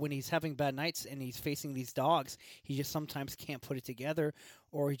when he's having bad nights and he's facing these dogs, he just sometimes can't put it together,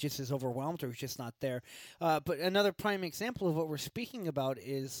 or he just is overwhelmed, or he's just not there. But another prime example of what we're speaking about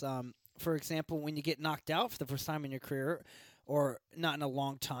is, for example, when you get knocked out for the first time in your career, or not in a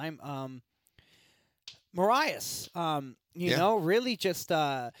long time. Marias, really just,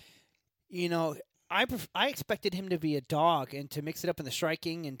 I expected him to be a dog and to mix it up in the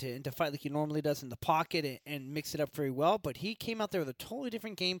striking and to fight like he normally does in the pocket and mix it up very well. But he came out there with a totally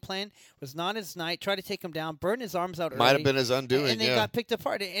different game plan. Was not his night. Tried to take him down. Burned his arms out early. Might have been his undoing. And then got picked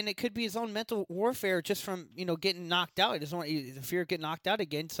apart. And it could be his own mental warfare just from getting knocked out. He doesn't want the fear of getting knocked out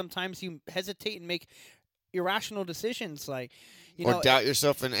again. Sometimes you hesitate and make irrational decisions like. Or doubt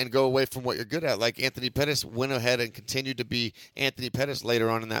yourself and go away from what you're good at. Like Anthony Pettis went ahead and continued to be Anthony Pettis later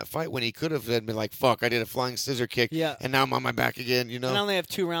on in that fight when he could have been like, fuck, I did a flying scissor kick, and now I'm on my back again, And I only have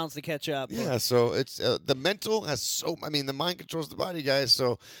 2 rounds to catch up. Yeah, so it's the mental has the mind controls the body, guys.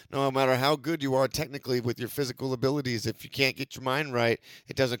 So no matter how good you are technically with your physical abilities, if you can't get your mind right,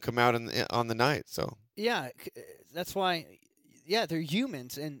 it doesn't come out on the night. So yeah, that's why. Yeah, they're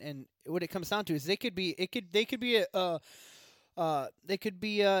humans, and what it comes down to is they could be an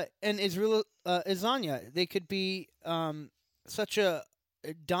Israel Adesanya. They could be such a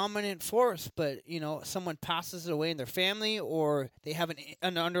dominant force, but someone passes away in their family, or they have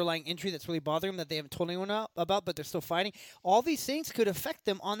an underlying injury that's really bothering them that they haven't told anyone about, but they're still fighting. All these things could affect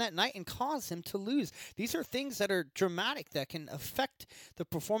them on that night and cause him to lose. These are things that are dramatic that can affect the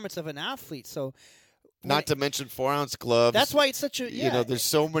performance of an athlete. So. Not to mention 4-ounce gloves. That's why it's such a there's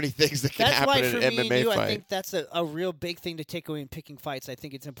so many things that can happen in an MMA fight. I think that's a real big thing to take away in picking fights. I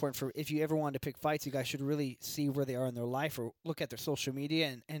think it's important if you ever want to pick fights, you guys should really see where they are in their life or look at their social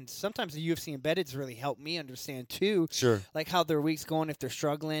media. And sometimes the UFC Embedded's really helped me understand too. Sure. Like how their week's going, if they're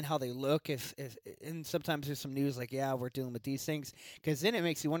struggling, how they look. And sometimes there's some news like, yeah, we're dealing with these things. Because then it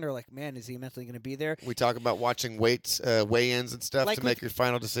makes you wonder, like, man, is he mentally going to be there? We talk about watching weigh-ins and stuff to make your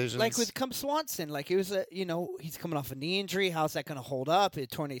final decisions. Like with Cub Swanson, like it was he's coming off a knee injury. How's that going to hold up? He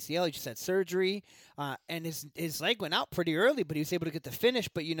torn ACL. He just had surgery, and his leg went out pretty early, but he was able to get the finish.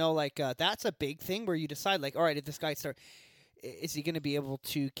 But that's a big thing where you decide, like, all right, if this guy is he going to be able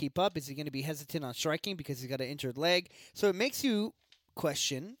to keep up? Is he going to be hesitant on striking because he's got an injured leg? So it makes you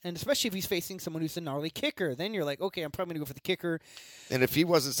question, and especially if he's facing someone who's a gnarly kicker, then you're like, okay, I'm probably going to go for the kicker. And if he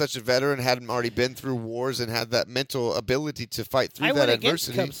wasn't such a veteran, hadn't already been through wars and had that mental ability to fight through that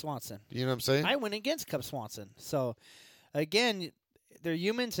adversity. I went against Cub Swanson. You know what I'm saying? I went against Cub Swanson. So, again, they're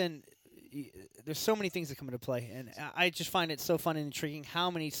humans, and there's so many things that come into play. And I just find it so fun and intriguing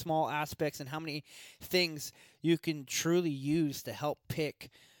how many small aspects and how many things you can truly use to help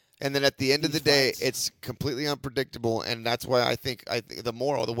pick. And then at the end of the day, it's completely unpredictable, and that's why I think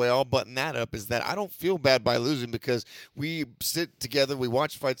the way I'll button that up is that I don't feel bad by losing because we sit together, we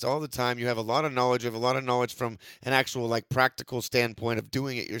watch fights all the time. You have a lot of knowledge. You have a lot of knowledge from an actual practical standpoint of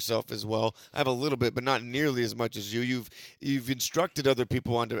doing it yourself as well. I have a little bit, but not nearly as much as you. You've instructed other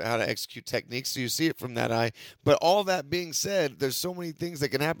people on how to execute techniques, so you see it from that eye. But all that being said, there's so many things that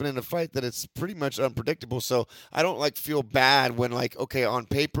can happen in a fight that it's pretty much unpredictable. So I don't feel bad when okay, on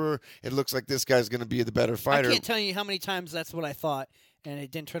paper, it looks like this guy's going to be the better fighter. I can't tell you how many times that's what I thought, and it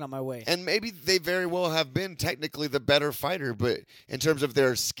didn't turn out my way. And maybe they very well have been technically the better fighter, but in terms of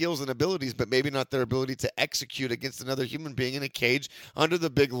their skills and abilities, but maybe not their ability to execute against another human being in a cage under the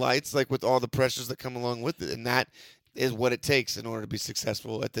big lights, with all the pressures that come along with it. And that is what it takes in order to be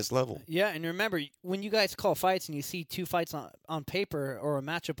successful at this level. Yeah, and remember, when you guys call fights and you see two fights on paper or a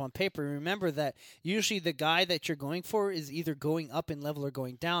matchup on paper, remember that usually the guy that you're going for is either going up in level or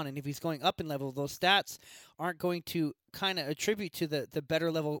going down. And if he's going up in level, those stats aren't going to kind of attribute to the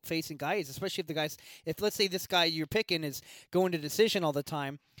better level facing guys, especially if let's say this guy you're picking is going to decision all the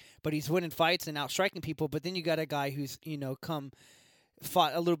time, but he's winning fights and outstriking people, but then you got a guy who's,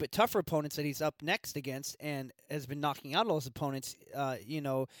 fought a little bit tougher opponents that he's up next against and has been knocking out all his opponents,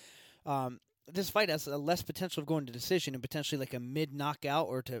 this fight has a less potential of going to decision and potentially like a mid-knockout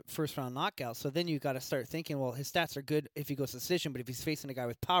or to first-round knockout. So then you got to start thinking, well, his stats are good if he goes to decision, but if he's facing a guy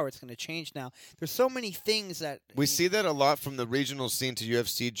with power, it's going to change now. There's so many things that... We see that a lot from the regional scene to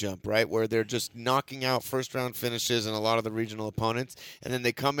UFC jump, right, where they're just knocking out first-round finishes and a lot of the regional opponents, and then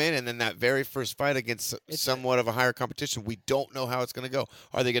they come in, and then that very first fight against somewhat of a higher competition, we don't know how it's going to go.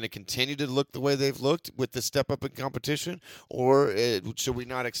 Are they going to continue to look the way they've looked with the step-up in competition, or should we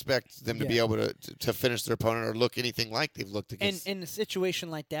not expect them to be able to finish their opponent or look anything like they've looked against? And in a situation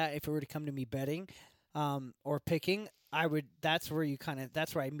like that, if it were to come to me betting or picking, that's where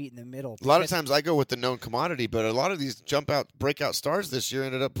I meet in the middle. A lot of times I go with the known commodity, but a lot of these breakout stars this year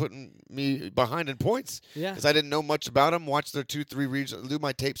ended up putting me behind in points. Yeah. Because I didn't know much about them, watch their 2-3 regions, do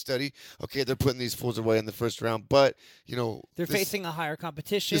my tape study. Okay, they're putting these fools away in the first round, but, they're facing a higher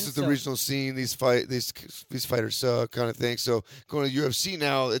competition. This is the regional scene. These fighters suck kind of thing. So going to UFC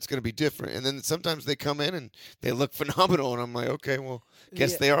now, it's going to be different. And then sometimes they come in and they look phenomenal, and I'm like, okay, well,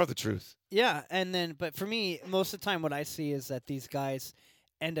 guess they are the truth. Yeah, but for me, most of the time what I see is that these guys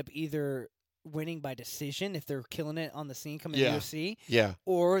end up either winning by decision if they're killing it on the scene coming to UFC,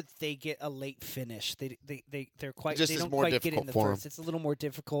 or they get a late finish. They don't quite get it in the first. It's a little more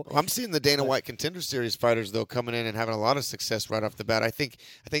difficult. I'm seeing the Dana White Contender Series fighters though coming in and having a lot of success right off the bat. I think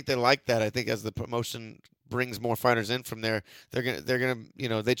they like that. I think as the promotion brings more fighters in from there, they're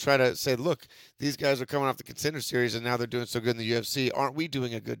gonna they try to say, look, these guys are coming off the Contender Series and now they're doing so good in the UFC. Aren't we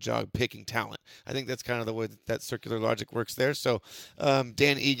doing a good job picking talent? I think that's kind of the way that circular logic works there. So Dan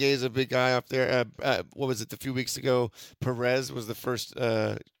Ige is a big guy up there. What was it, a few weeks ago? Perez was the first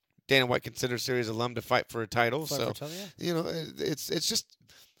Dana White Contender Series alum to fight for a title. It's just,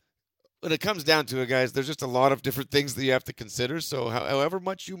 when it comes down to it, guys, there's just a lot of different things that you have to consider. So however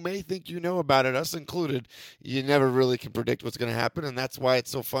much you may think you know about it, us included, you never really can predict what's going to happen, and that's why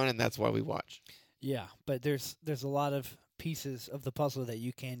it's so fun, and that's why we watch. Yeah, but there's a lot of pieces of the puzzle that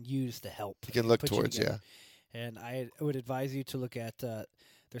you can use to help. You can look towards, And I would advise you to look at their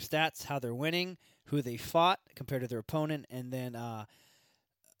stats, how they're winning, who they fought compared to their opponent, and then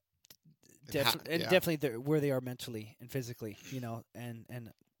definitely where they are mentally and physically,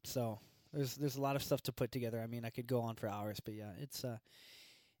 and so there's a lot of stuff to put together. I mean, I could go on for hours, but yeah,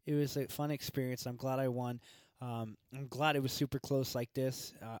 it was a fun experience. I'm glad I won. I'm glad it was super close like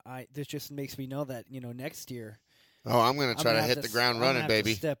this. This just makes me know that next year. Oh, I'm going to try to hit the ground running,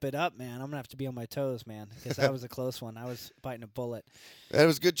 baby. Step it up, man. I'm going to have to be on my toes, man, because that was a close one. I was biting a bullet. That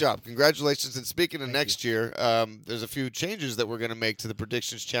was a good job. Congratulations. And speaking of next year, there's a few changes that we're going to make to the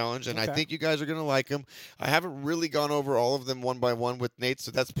Predictions Challenge, and I think you guys are going to like them. I haven't really gone over all of them one by one with Nate, so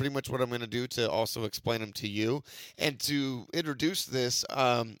that's pretty much what I'm going to do to also explain them to you. And to introduce this,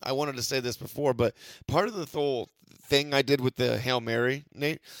 I wanted to say this before, but part of the whole thing I did with the Hail Mary,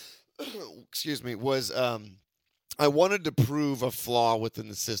 Nate, excuse me, was I wanted to prove a flaw within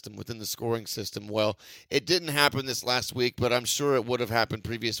the system, within the scoring system. Well, it didn't happen this last week, but I'm sure it would have happened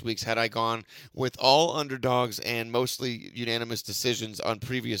previous weeks had I gone with all underdogs and mostly unanimous decisions on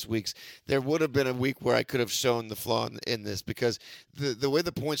previous weeks. There would have been a week where I could have shown the flaw in this, because the way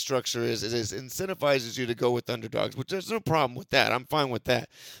the point structure is, it incentivizes you to go with underdogs, which there's no problem with that. I'm fine with that.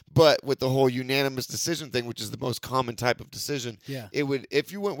 But with the whole unanimous decision thing, which is the most common type of decision, it would,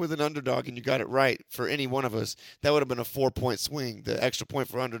 if you went with an underdog and you got it right for any one of us, that would have been a 4-point swing. The extra point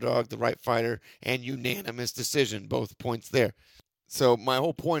for underdog, the right fighter, and unanimous decision, both points there. So my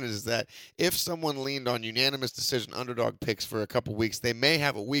whole point is that if someone leaned on unanimous decision underdog picks for a couple weeks, they may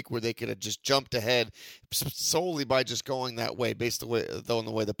have a week where they could have just jumped ahead solely by just going that way, based on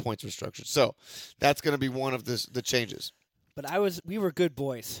the way the points were structured. So that's going to be one of the changes. But we were good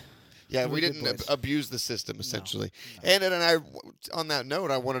boys. Yeah, we didn't abuse the system, essentially. No. And on that note,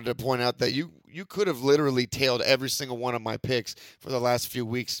 I wanted to point out that you could have literally tailed every single one of my picks for the last few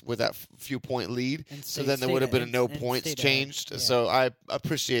weeks with that few-point lead. So then there would have been no points changed. Yeah. So I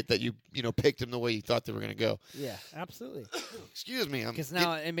appreciate that you picked them the way you thought they were going to go. Yeah, absolutely. Excuse me. Because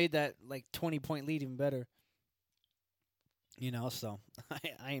now it made that 20-point lead even better. So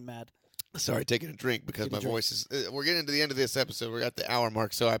I ain't mad. Sorry, taking a drink because my voice is... we're getting to the end of this episode. We're at the hour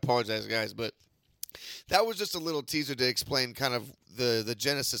mark, so I apologize, guys. But That was just a little teaser to explain kind of the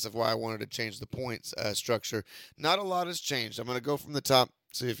genesis of why I wanted to change the points structure. Not a lot has changed. I'm going to go from the top,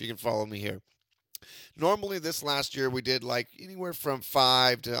 see if you can follow me here. Normally, this last year, we did like anywhere from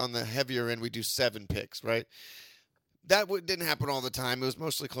 5 to, on the heavier end, we do 7 picks, right? That didn't happen all the time. It was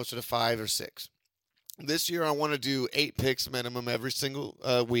mostly closer to 5 or 6. This year, I want to do 8 picks minimum every single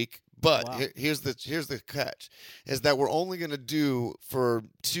week. But Wow. here's the catch, is that we're only going to do for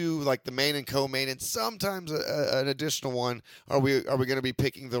 2, like the main and co-main, and sometimes an additional one. Are we going to be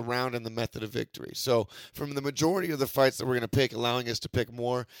picking the round and the method of victory? So from the majority of the fights that we're going to pick, allowing us to pick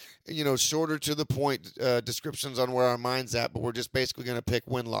more, shorter to the point descriptions on where our mind's at, but we're just basically going to pick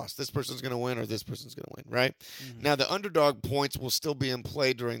win-loss. This person's going to win or this person's going to win, right? Mm-hmm. Now, the underdog points will still be in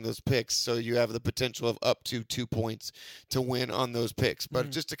play during those picks, so you have the potential of up to 2 points to win on those picks. But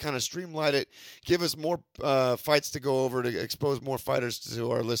just to kind of streamline it, give us more fights to go over, to expose more fighters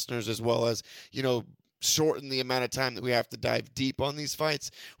to our listeners, as well as, shorten the amount of time that we have to dive deep on these fights.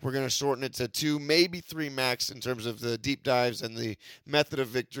 We're going to shorten it to 2, maybe 3 max in terms of the deep dives and the method of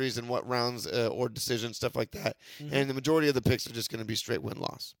victories and what rounds or decisions, stuff like that. Mm-hmm. And the majority of the picks are just going to be straight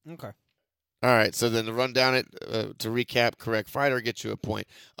win-loss. Okay. All right, so then to run down it, to recap, correct fighter gets you a point.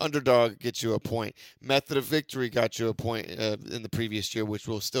 Underdog gets you a point. Method of victory got you a point in the previous year, which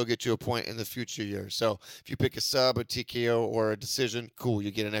will still get you a point in the future year. So if you pick a sub, a TKO, or a decision, cool, you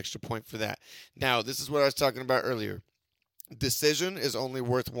get an extra point for that. Now, this is what I was talking about earlier. Decision is only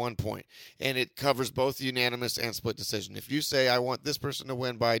worth 1 point, and it covers both unanimous and split decision. If you say, I want this person to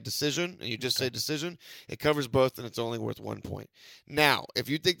win by decision, and you just say decision, it covers both, and it's only worth 1 point. Now, if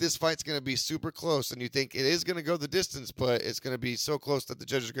you think this fight's going to be super close, and you think it is going to go the distance, but it's going to be so close that the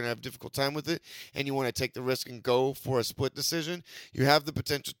judges are going to have a difficult time with it, and you want to take the risk and go for a split decision, you have the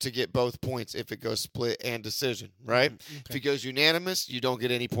potential to get both points if it goes split and decision, right? Okay. If it goes unanimous, you don't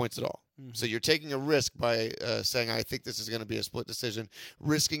get any points at all. So you're taking a risk by saying, I think this is going to be a split decision,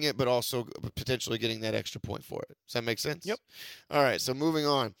 risking it, but also potentially getting that extra point for it. Does that make sense? Yep. All right, so moving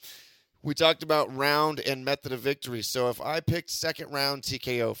on. We talked about round and method of victory. So if I picked second round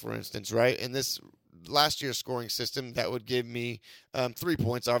TKO, for instance, right, in this last year's scoring system, that would give me 3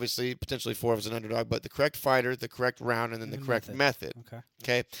 points, obviously, potentially 4 as an underdog, but the correct fighter, the correct round, and then the correct method.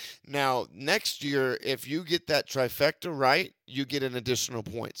 Okay. Now, next year, if you get that trifecta right, you get an additional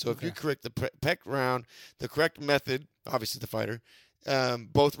point. So if you correct the correct round, the correct method, obviously the fighter,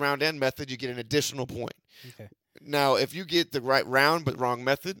 both round and method, you get an additional point. Okay. Now, if you get the right round but wrong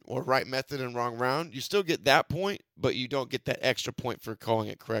method, or right method and wrong round, you still get that point, but you don't get that extra point for calling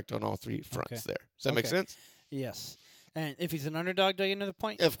it correct on all 3 fronts there. Does that make sense? Yes. And if he's an underdog, do I get another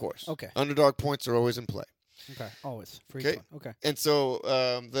point? Of course. Okay. Underdog points are always in play. Okay, always. Free okay. Okay. And so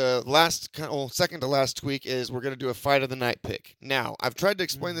the second to last tweak is we're going to do a fight of the night pick. Now, I've tried to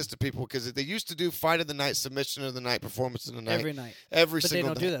explain this to people because they used to do fight of the night, submission of the night, performance of the night. Every night. Every but single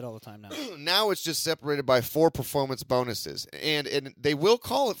night. But they don't do that all the time now. Now it's just separated by 4 performance bonuses. And they will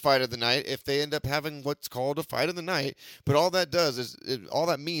call it fight of the night if they end up having what's called a fight of the night. But all that does is, all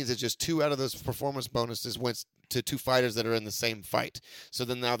that means is just 2 out of those performance bonuses went to 2 fighters that are in the same fight. So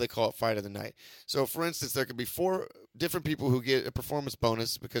then now they call it fight of the night. So for instance, there could be 4 different people who get a performance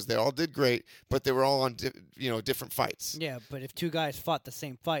bonus because they all did great, but they were all on different fights. Yeah, but if 2 guys fought the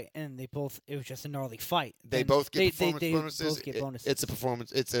same fight and it was just a gnarly fight, they both get performance they bonuses. Both get bonuses. It's a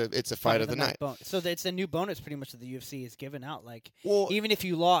performance. It's a fight of the night. So it's a new bonus pretty much that the UFC is giving out. Like, even if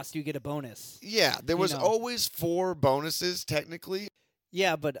you lost, you get a bonus. Yeah, there was always 4 bonuses technically.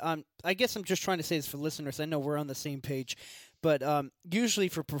 Yeah, but I guess I'm just trying to say this for listeners. I know we're on the same page, but usually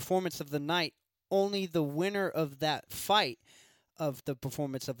for performance of the night, only the winner of that fight, of the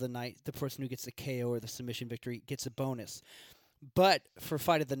performance of the night, the person who gets the KO or the submission victory, gets a bonus. But for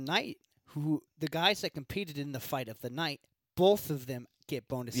fight of the night, the guys that competed in the fight of the night, both of them get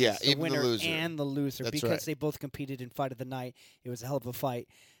bonuses. Yeah, the even winner the loser. and the loser. That's because right. they both competed in fight of the night. It was a hell of a fight.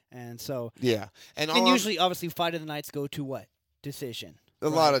 And so... Yeah. And usually, obviously, fight of the nights go to what? Decision. A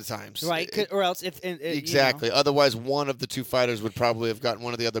lot of times. Right, or else if... exactly. Otherwise, one of the 2 fighters would probably have gotten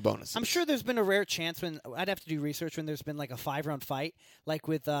one of the other bonuses. I'm sure there's been a rare chance when... I'd have to do research when there's been like a 5-round fight, like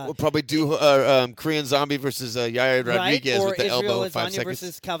with... we'll probably do Korean Zombie versus Yair Rodriguez with the elbow of 5 seconds.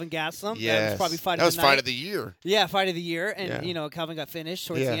 Versus Calvin Gastelum. Yes. That was probably fight of the night. That was fight of the year. Yeah, fight of the year. And, Calvin got finished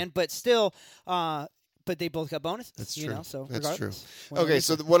towards the end. But still... but they both got bonuses. That's true. So that's true. Okay,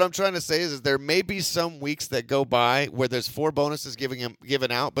 so what I'm trying to say is there may be some weeks that go by where there's 4 bonuses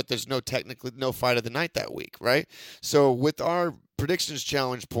given out, but there's technically no fight of the night that week, right? So with our predictions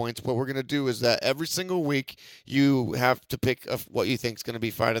challenge points, what we're going to do is that every single week you have to pick what you think is going to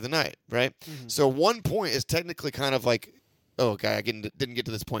be fight of the night, right? Mm-hmm. So 1 point is technically kind of like, I didn't get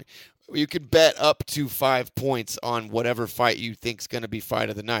to this point. You can bet up to 5 points on whatever fight you think's going to be fight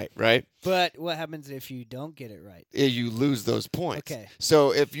of the night, right? But what happens if you don't get it right? You lose those points. Okay.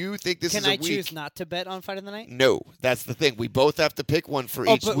 So if you think this Can is a I week, choose not to bet on fight of the night? no, that's the thing. We both have to pick one for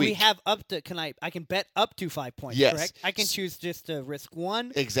each but week. we have up to. I can bet up to 5 points. Yes. Correct. I can choose just to risk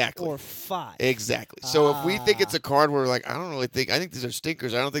 1 Exactly. or 5. Exactly. So if we think it's a card where like I don't really think I think these are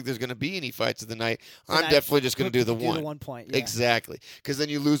stinkers. I don't think there's going to be any fights of the night. I'm definitely just going to do the one. Do the 1 point. Yeah. Exactly. Because then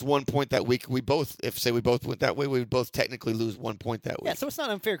you lose 1 point that week. We both, if we both went that way, we would both technically lose 1 point that week. Yeah. So it's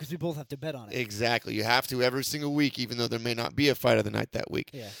not unfair because we both have to bet on it. Exactly. You have to every single week, even though there may not be a fight of the night that week.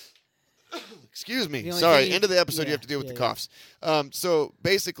 Yeah. Excuse me. The only Sorry. thing End of the episode. You have to deal with the yeah. coughs. So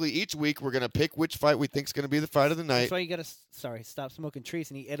basically, each week we're going to pick which fight we think is going to be the fight of the night. That's why you got to stop smoking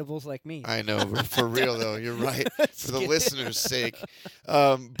trees and eat edibles like me. I know. For real, though. You're right. For the kidding. listeners' sake.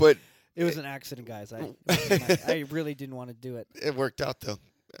 But it was an accident, guys. I really didn't want to do it. it worked out, though.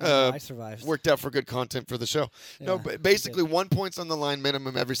 I survived. Worked out for good content for the show. No, Yeah, but basically 1 point's on the line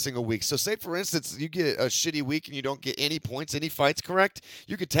minimum every single week. So say, for instance, you get a shitty week and you don't get any points, any fights correct,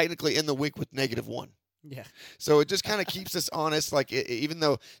 you could technically end the week with -1. Yeah. So it just kind of keeps us honest. Like even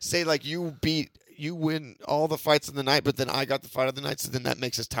though, say, like you win all the fights of the night, but then I got the fight of the night, so then that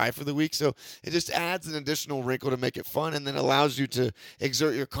makes us tie for the week. So it just adds an additional wrinkle to make it fun, and then allows you to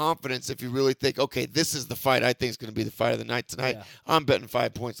exert your confidence if you really think, okay, this is the fight I think is going to be the fight of the night tonight. Yeah. I'm betting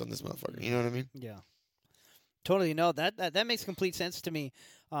 5 points on this motherfucker. You know what I mean? Yeah. Totally. No, that makes complete sense to me.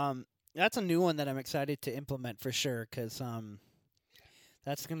 That's a new one that I'm excited to implement for sure, because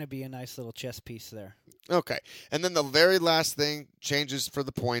that's going to be a nice little chess piece there. Okay. And then the very last thing changes for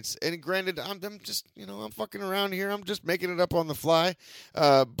the points. And granted, I'm just, I'm fucking around here. I'm just making it up on the fly.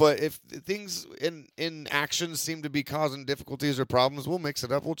 But if things in action seem to be causing difficulties or problems, we'll mix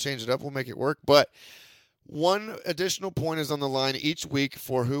it up. We'll change it up. We'll make it work. But one additional point is on the line each week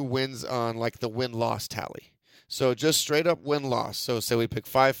for who wins on like the win-loss tally. So just straight up win-loss. So say we pick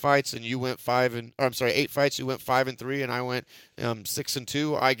 5 fights and you went 8 fights, you went 5-3, and I went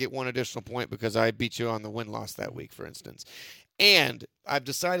 6-2. I get 1 additional point because I beat you on the win-loss that week, for instance. And I've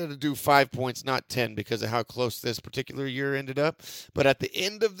decided to do 5 points, not 10, because of how close this particular year ended up. But at the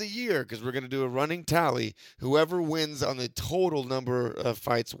end of the year, because we're going to do a running tally, whoever wins on the total number of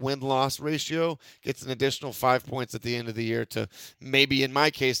fights win-loss ratio gets an additional 5 points at the end of the year to maybe, in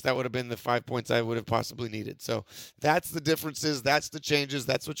my case, that would have been the 5 points I would have possibly needed. So that's the differences. That's the changes.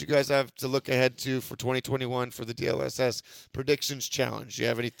 That's what you guys have to look ahead to for 2021 for the DLSS Predictions Challenge. You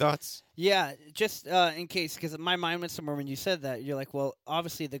have any thoughts? Yeah, just in case, because my mind went somewhere when you said that. You're like, well,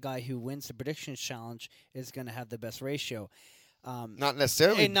 obviously the guy who wins the predictions challenge is going to have the best ratio. Not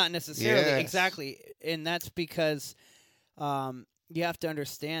necessarily. And not necessarily, Yes. exactly. And that's because you have to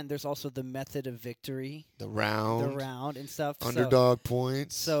understand there's also the method of victory, The round and stuff. underdog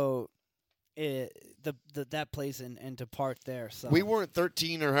points. So that plays into part there. So we weren't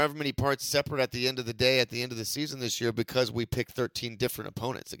 13 or however many parts separate at the end of the day, at the end of the season this year, because we picked 13 different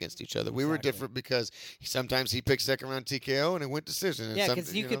opponents against each other. We were different because sometimes he picked second round TKO and it went decision. And yeah,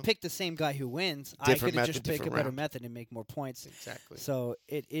 because you could pick the same guy who wins. Different I could method, just pick a different better round. method and make more points. Exactly. So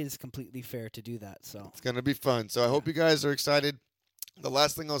it is completely fair to do that. So It's going to be fun. So I hope you guys are excited. The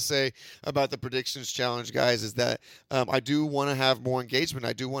last thing I'll say about the predictions challenge, guys, is that I do want to have more engagement.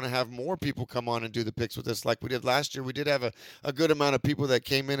 I do want to have more people come on and do the picks with us like we did last year. We did have a good amount of people that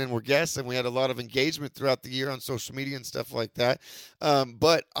came in and were guests, and we had a lot of engagement throughout the year on social media and stuff like that.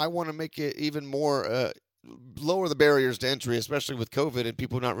 But I want to make it even more lower the barriers to entry, especially with COVID and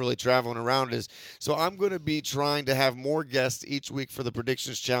people not really traveling around. So I'm going to be trying to have more guests each week for the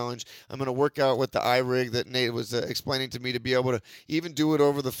predictions challenge. I'm going to work out with the iRig that Nate was explaining to me to be able to even do it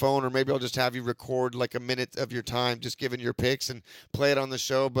over the phone, or maybe I'll just have you record like a minute of your time just giving your picks and play it on the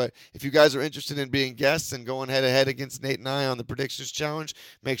show. But if you guys are interested in being guests and going head-to-head against Nate and I on the predictions challenge,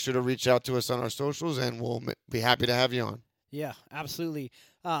 make sure to reach out to us on our socials, and we'll be happy to have you on. yeah, absolutely.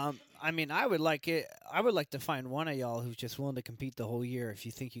 I mean, I would like to find one of y'all who's just willing to compete the whole year. If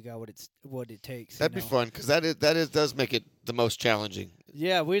you think you got what it takes, That'd be fun, because that does make it the most challenging.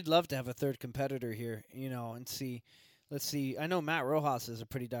 Yeah, we'd love to have a third competitor here, and see. Let's see. I know Matt Rojas is a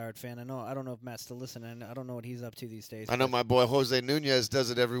pretty diehard fan. I don't know if Matt's still listening. I don't know what he's up to these days. I know my boy Jose Nunez does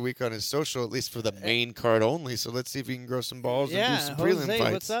it every week on his social, at least for the main card only. So let's see if he can grow some balls and do some prelim Jose,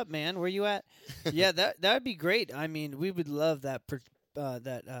 fights. what's up, man? Where you at? Yeah, that would be great. I mean, we would love that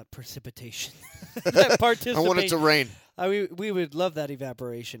precipitation, that participation. I want it to rain. We would love that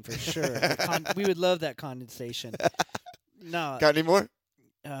evaporation for sure. We would love that condensation. No, Got any more?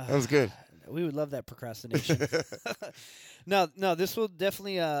 That was good. We would love that procrastination. No, this will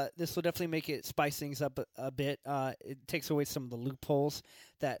definitely make it spice things up a bit. It takes away some of the loopholes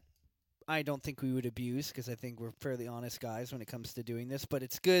that I don't think we would abuse because I think we're fairly honest guys when it comes to doing this. But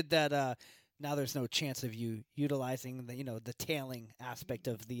it's good that now there's no chance of you utilizing the tailing aspect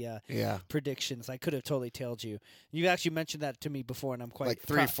of the predictions. I could have totally tailed you. You actually mentioned that to me before, and I'm quite like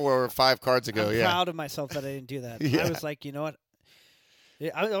 3, 4, or 5 cards ago. I'm proud of myself that I didn't do that. Yeah. I was like, you know what?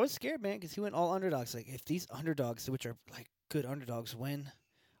 I was scared, man, because he went all underdogs. Like, if these underdogs, which are like good underdogs, win,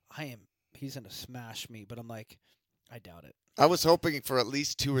 he's gonna smash me. But I'm like, I doubt it. I was hoping for at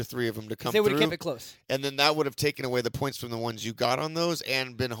least 2 or 3 of them to come They would through. have kept it close. And then that would have taken away the points from the ones you got on those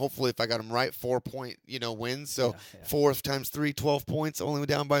and been, hopefully, if I got them right, 4-point, wins. So 4 times 3, 12 points, only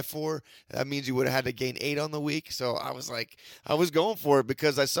down by 4. That means you would have had to gain 8 on the week. So I was going for it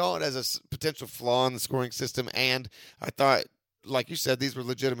because I saw it as a potential flaw in the scoring system. And I thought, like you said, these were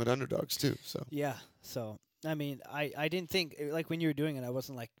legitimate underdogs too. So yeah. So, I mean, I didn't think, like when you were doing it, I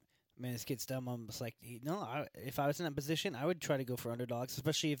wasn't like, man, this kid's dumb. I'm just like, no, if I was in that position, I would try to go for underdogs,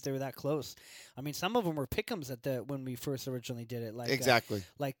 especially if they were that close. I mean, some of them were pick'ems when we first originally did it. Like exactly.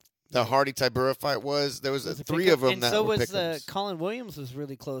 Like the Hardy Tybura fight there was 3 of them and that so were was pick'ems. Colin Williams was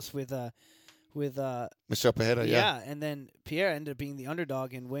really close with Michelle Pajeda, yeah. And then Pierre ended up being the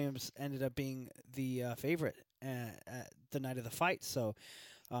underdog, and Williams ended up being the favorite at the night of the fight. So.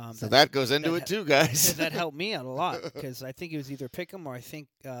 So that goes into it too, guys. That helped me out a lot because I think it was either pick'em or I think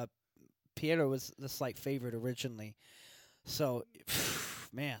Piero was the slight favorite originally. So,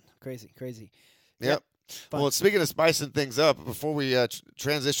 man, crazy. Yep. Well, speaking of spicing things up, before we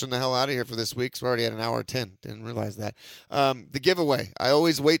transition the hell out of here for this week, 'cause we're already at an hour 10. Didn't realize that. The giveaway. I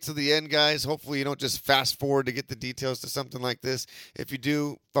always wait till the end, guys. Hopefully you don't just fast forward to get the details to something like this. If you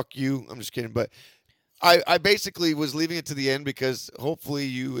do, fuck you. I'm just kidding. But I basically was leaving it to the end because hopefully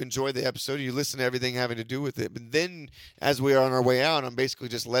you enjoy the episode. You listen to everything having to do with it. But then as we are on our way out, I'm basically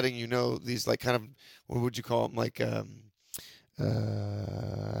just letting you know these like kind of, what would you call them? Like,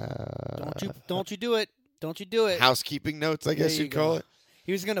 don't you do it. Don't you do it. Housekeeping notes, I guess you'd call it.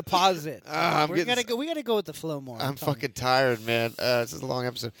 He was gonna pause it. We gotta go with the flow more. I'm fucking tired, man. This is a long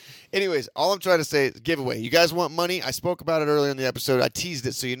episode. Anyways, all I'm trying to say is giveaway. You guys want money? I spoke about it earlier in the episode. I teased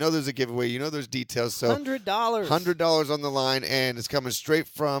it, so you know there's a giveaway. You know there's details. So $100. $100 on the line, and it's coming straight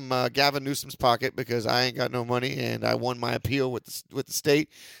from Gavin Newsom's pocket because I ain't got no money, and I won my appeal with the state.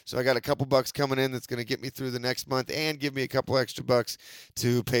 So I got a couple bucks coming in that's going to get me through the next month and give me a couple extra bucks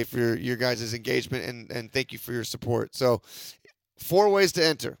to pay for your guys' engagement, and thank you for your support. So 4 ways to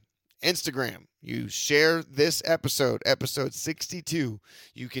enter. Instagram. You share this episode 62.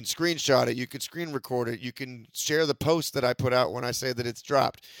 You can screenshot it. You can screen record it. You can share the post that I put out when I say that it's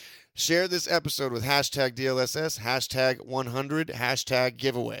dropped. Share this episode with hashtag DLSS, hashtag 100, hashtag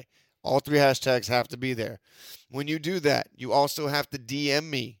giveaway. All 3 hashtags have to be there. When you do that, you also have to DM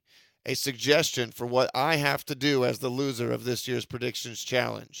me a suggestion for what I have to do as the loser of this year's Predictions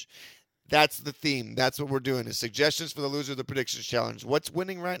Challenge. That's the theme. That's what we're doing, is suggestions for the loser of the Predictions Challenge. What's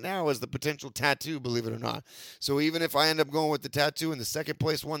winning right now is the potential tattoo, believe it or not. So even if I end up going with the tattoo and the second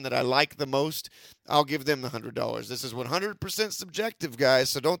place one that I like the most, I'll give them the $100. This is 100% subjective, guys,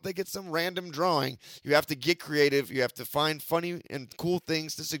 so don't think it's some random drawing. You have to get creative. You have to find funny and cool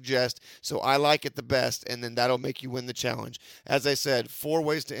things to suggest, so I like it the best, and then that'll make you win the challenge. As I said, 4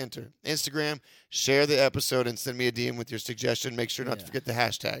 ways to enter. Instagram, share the episode and send me a DM with your suggestion. Make sure not to forget the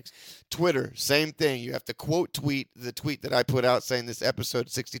hashtags. Twitter, same thing. You have to quote tweet the tweet that I put out saying this episode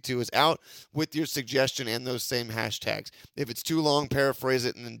 62 is out with your suggestion and those same hashtags. If it's too long, paraphrase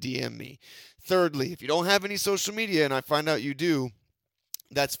it and then DM me. Thirdly, if you don't have any social media and I find out you do,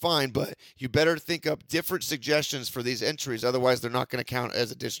 that's fine, but you better think up different suggestions for these entries. Otherwise, they're not going to count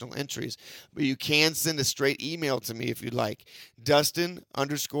as additional entries. But you can send a straight email to me if you'd like.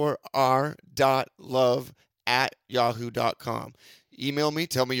 Dustin_R.love@yahoo.com. Email me,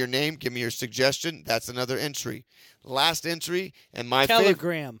 tell me your name, give me your suggestion. That's another entry. Last entry, and my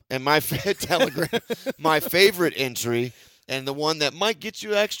Telegram. Telegram. My favorite entry, and the one that might get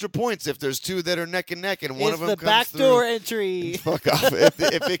you extra points if there's 2 that are neck and neck, and one of them comes through. The backdoor entry. Fuck off. If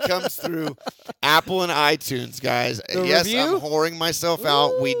it comes through Apple and iTunes, guys. Yes, review? I'm whoring myself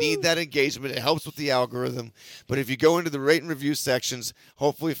out. We need that engagement. It helps with the algorithm. But if you go into the rate and review sections,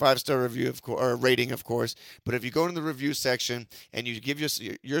 hopefully 5-star review or rating, of course. But if you go into the review section and you give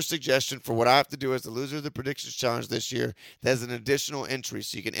your suggestion for what I have to do as the loser of the Predictions Challenge this year, there's an additional entry.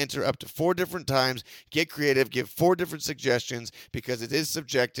 So you can enter up to 4 different times, get creative, give 4 different suggestions, because it is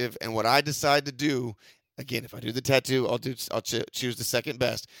subjective, and what I decide to do, again, if I do the tattoo, I'll choose the second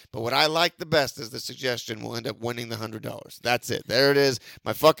best, but what I like the best is the suggestion will end up winning the $100. That's it. There it is.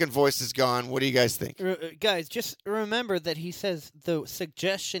 My fucking voice is gone. What do you guys think? Guys, just remember that he says the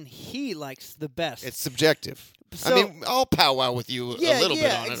suggestion he likes the best. It's subjective. So, I mean, I'll powwow with you a little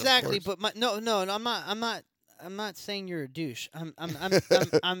bit on exactly. it, of But no, I'm not saying you're a douche. I'm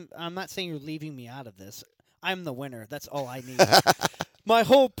not saying you're leaving me out of this. I'm the winner. That's all I need. My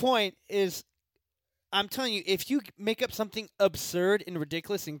whole point is, I'm telling you, if you make up something absurd and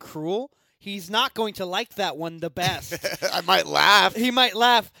ridiculous and cruel, he's not going to like that one the best. I might laugh. He might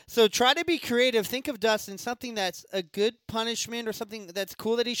laugh. So try to be creative. Think of Dustin, something that's a good punishment or something that's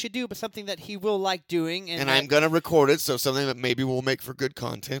cool that he should do, but something that he will like doing. And I'm going to record it, so something that maybe will make for good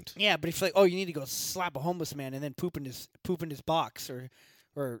content. Yeah, but if like, oh, you need to go slap a homeless man and then poop in his box or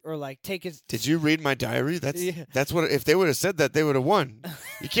like take his. Did you read my diary? Yeah. That's what. If they would have said that, they would have won.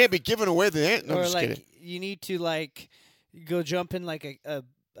 You can't be giving away the ant. No, or I'm just like kidding. you need to like go jump in like a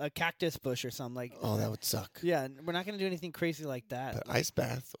cactus bush or something like. Oh, that would suck. Yeah, we're not gonna do anything crazy like that. But ice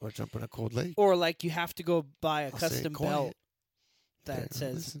bath or jump in a cold lake. Or like you have to go buy a I'll say custom it quiet. belt that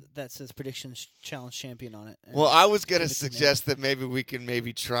There, says Predictions Challenge Champion on it. And Well, I was gonna give it to me. suggest that maybe we can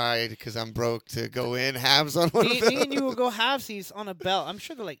try because I'm broke to go in halves on one me, of those. me and you will go halvesies on a belt. I'm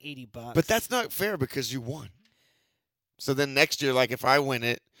sure they're like $80. But that's not fair because you won. So then next year, like if I win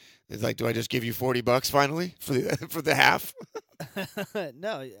it, it's like, do I just give you $40 finally for the half?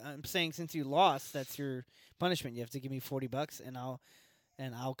 No, I'm saying since you lost, that's your punishment. You have to give me $40, and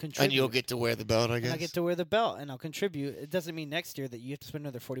I'll contribute. And you'll get to wear the belt, I guess. And I get to wear the belt, and I'll contribute. It doesn't mean next year that you have to spend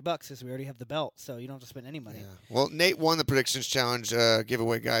another $40 because we already have the belt, so you don't have to spend any money. Yeah. Well, Nate won the Predictions Challenge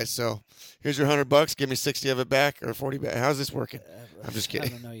giveaway, guys. So here's your $100. Give me 60 of it back or 40 back. How's this working? I'm just kidding.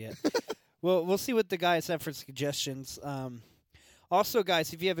 I don't know yet. Well, we'll see what the guys have for suggestions. Also,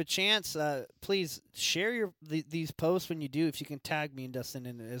 guys, if you have a chance, please share these posts when you do. If you can tag me and Dustin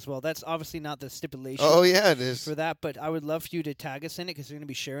in it as well. That's obviously not the stipulation. Oh yeah, it is. For that, but I would love for you to tag us in it because we're going to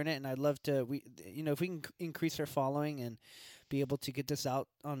be sharing it, and I'd love to. If we can increase our following and be able to get this out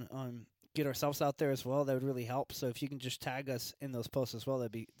on get ourselves out there as well, that would really help. So if you can just tag us in those posts as well, or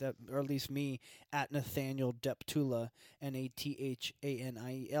at least me at Nathaniel Deptula,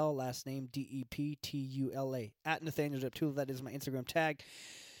 Nathaniel, last name Deptula at Nathaniel Deptula. That is my Instagram tag.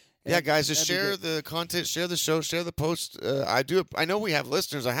 Yeah, guys, just that'd be share great. the content, share the show, share the post. I know we have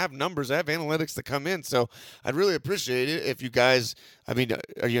listeners. I have numbers. I have analytics that come in. So I'd really appreciate it if you guys, I mean,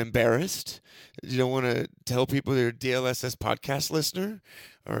 are you embarrassed? You don't want to tell people you're a DLSS podcast listener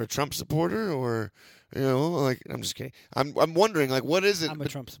or a Trump supporter or, like, I'm just kidding. I'm wondering, like, what is it? I'm a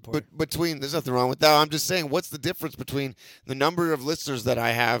Trump supporter. Between, there's nothing wrong with that. I'm just saying, what's the difference between the number of listeners that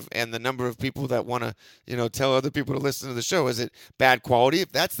I have and the number of people that want to, tell other people to listen to the show? Is it bad quality?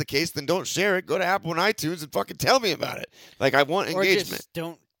 If that's the case, then don't share it. Go to Apple and iTunes and fucking tell me about it. Like, I want engagement. Or just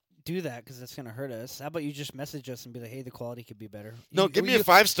don't do that because that's going to hurt us. How about you just message us and be like, hey, the quality could be better. No, give me a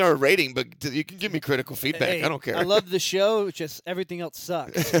 5-star rating, but you can give me critical feedback. Hey, I don't care. I love the show, just everything else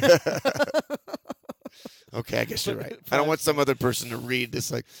sucks. Okay, I guess you're right. I don't want some other person to read this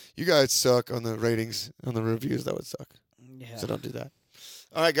like, you guys suck on the ratings, on the reviews. That would suck. Yeah. So don't do that.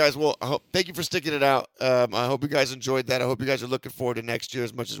 All right, guys. Well, thank you for sticking it out. I hope you guys enjoyed that. I hope you guys are looking forward to next year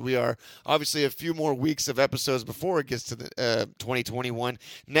as much as we are. Obviously, a few more weeks of episodes before it gets to the 2021.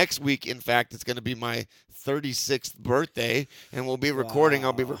 Next week, in fact, it's going to be my 36th birthday, and we'll be recording. Wow.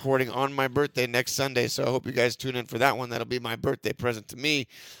 I'll be recording on my birthday next Sunday, so I hope you guys tune in for that one. That'll be my birthday present to me.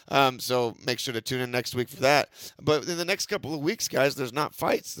 So make sure to tune in next week for that. But in the next couple of weeks, guys, there's not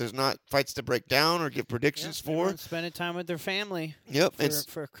fights. There's not fights to break down or give predictions for. Everyone's spending time with their family. Yep.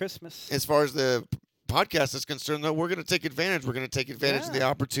 For Christmas. As far as the podcast is concerned, though, we're going to take advantage. We're going to take advantage of the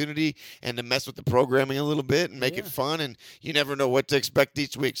opportunity and to mess with the programming a little bit and make it fun. And you never know what to expect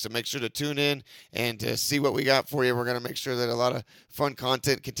each week. So make sure to tune in and to see what we got for you. We're going to make sure that a lot of fun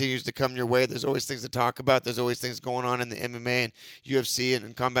content continues to come your way. There's always things to talk about. There's always things going on in the MMA and UFC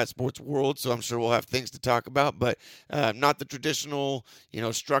and combat sports world. So I'm sure we'll have things to talk about, but not the traditional,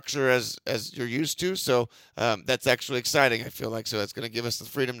 structure as you're used to. So that's actually exciting, I feel like. So that's going to give us the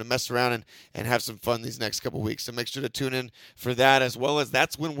freedom to mess around and have some fun these next couple weeks. So make sure to tune in for that, as well as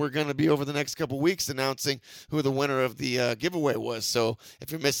that's when we're going to be over the next couple weeks announcing who the winner of the giveaway was. So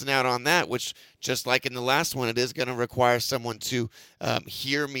if you're missing out on that, which just like in the last one, it is going to require someone to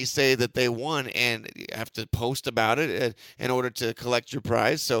hear me say that they won and you have to post about it in order to collect your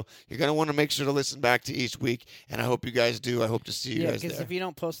prize. So you're going to want to make sure to listen back to each week, and I hope you guys do. I hope to see you guys there. Yeah, because if you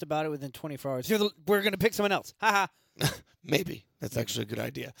don't post about it within 24 hours, we're going to pick someone else. Ha ha. Maybe. That's actually a good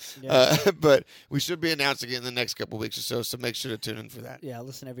idea. Yeah. But we should be announcing it in the next couple weeks or so make sure to tune in for that. Yeah,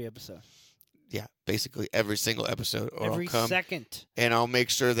 listen every episode. Yeah, basically every single episode. Or Every I'll come second. and I'll make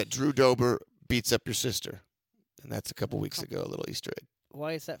sure that Drew Dober beats up your sister. And that's a couple weeks ago, a little Easter egg.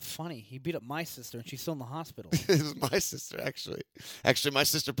 Why is that funny? He beat up my sister, and she's still in the hospital. It was my sister, actually. Actually, my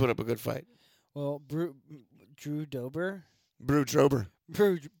sister put up a good fight. Well, Drew Dober. Brew Drober.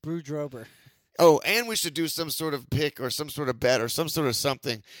 Brew Drober. Oh, and we should do some sort of pick or some sort of bet or some sort of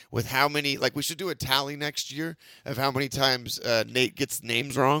something with how many. Like, we should do a tally next year of how many times Nate gets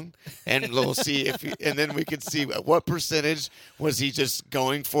names wrong, and we'll see if. And then we can see what percentage was he just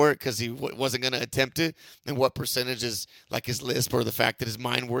going for it because he wasn't going to attempt it, and what percentage is like his lisp or the fact that his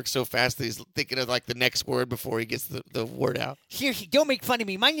mind works so fast that he's thinking of like the next word before he gets the word out. Seriously, don't make fun of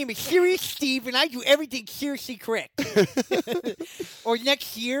me. My name is Serious Steve, and I do everything seriously correct. Or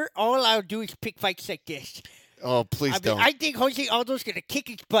next year, all I'll do is pick fights like this. Oh, please don't. I think Jose Aldo's going to kick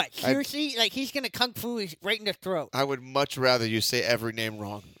his butt. Seriously, like he's going to kung fu his right in the throat. I would much rather you say every name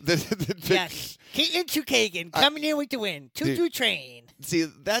wrong. Yes. Keaton Chukagan coming in with the win. Choo-choo train. See,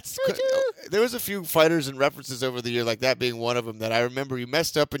 there was a few fighters and references over the year like that being one of them that I remember you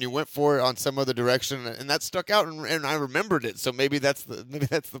messed up and you went for it on some other direction, and that stuck out, and I remembered it. So maybe that's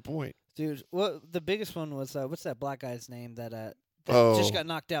the point. Dude, well, the biggest one was what's that black guy's name that just got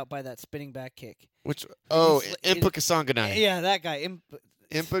knocked out by that spinning back kick? Impa Kasanganai. Yeah, that guy.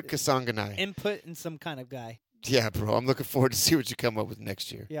 Impa Kasanganai. Input and some kind of guy. Yeah, bro. I'm looking forward to see what you come up with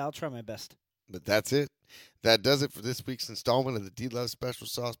next year. Yeah, I'll try my best. But that's it. That does it for this week's installment of the D-Love Special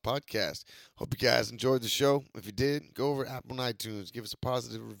Sauce Podcast. Hope you guys enjoyed the show. If you did, go over to Apple and iTunes. Give us a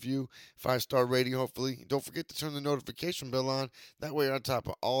positive review, 5-star rating, hopefully. Don't forget to turn the notification bell on. That way you're on top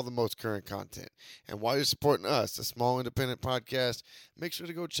of all the most current content. And while you're supporting us, a small independent podcast, make sure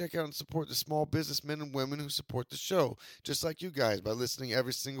to go check out and support the small businessmen and women who support the show, just like you guys, by listening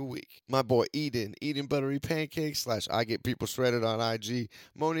every single week. My boy Eden, Eating Buttery Pancakes / I Get People Shredded on IG.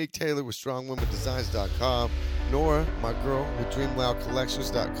 Monique Taylor with StrongWomenDesigns.com. Nora, my girl, with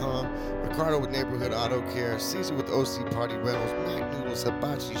DreamLoudCollections.com. Ricardo with Neighborhood Auto Care. Caesar with OC Party Rentals. Mac Noodles,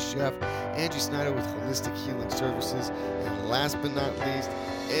 Hibachi Chef. Angie Snyder with Holistic Healing Services. And last but not least,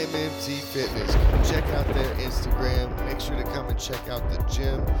 MMT Fitness. Check out their Instagram. Make sure to come and check out the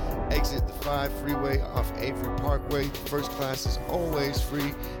gym. Exit the 5 freeway off Avery Parkway. First class is always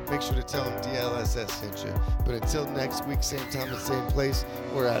free. Make sure to tell them DLSS sent you. But until next week, same time and same place,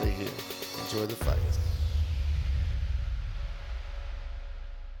 we're out of here. Enjoy the fight.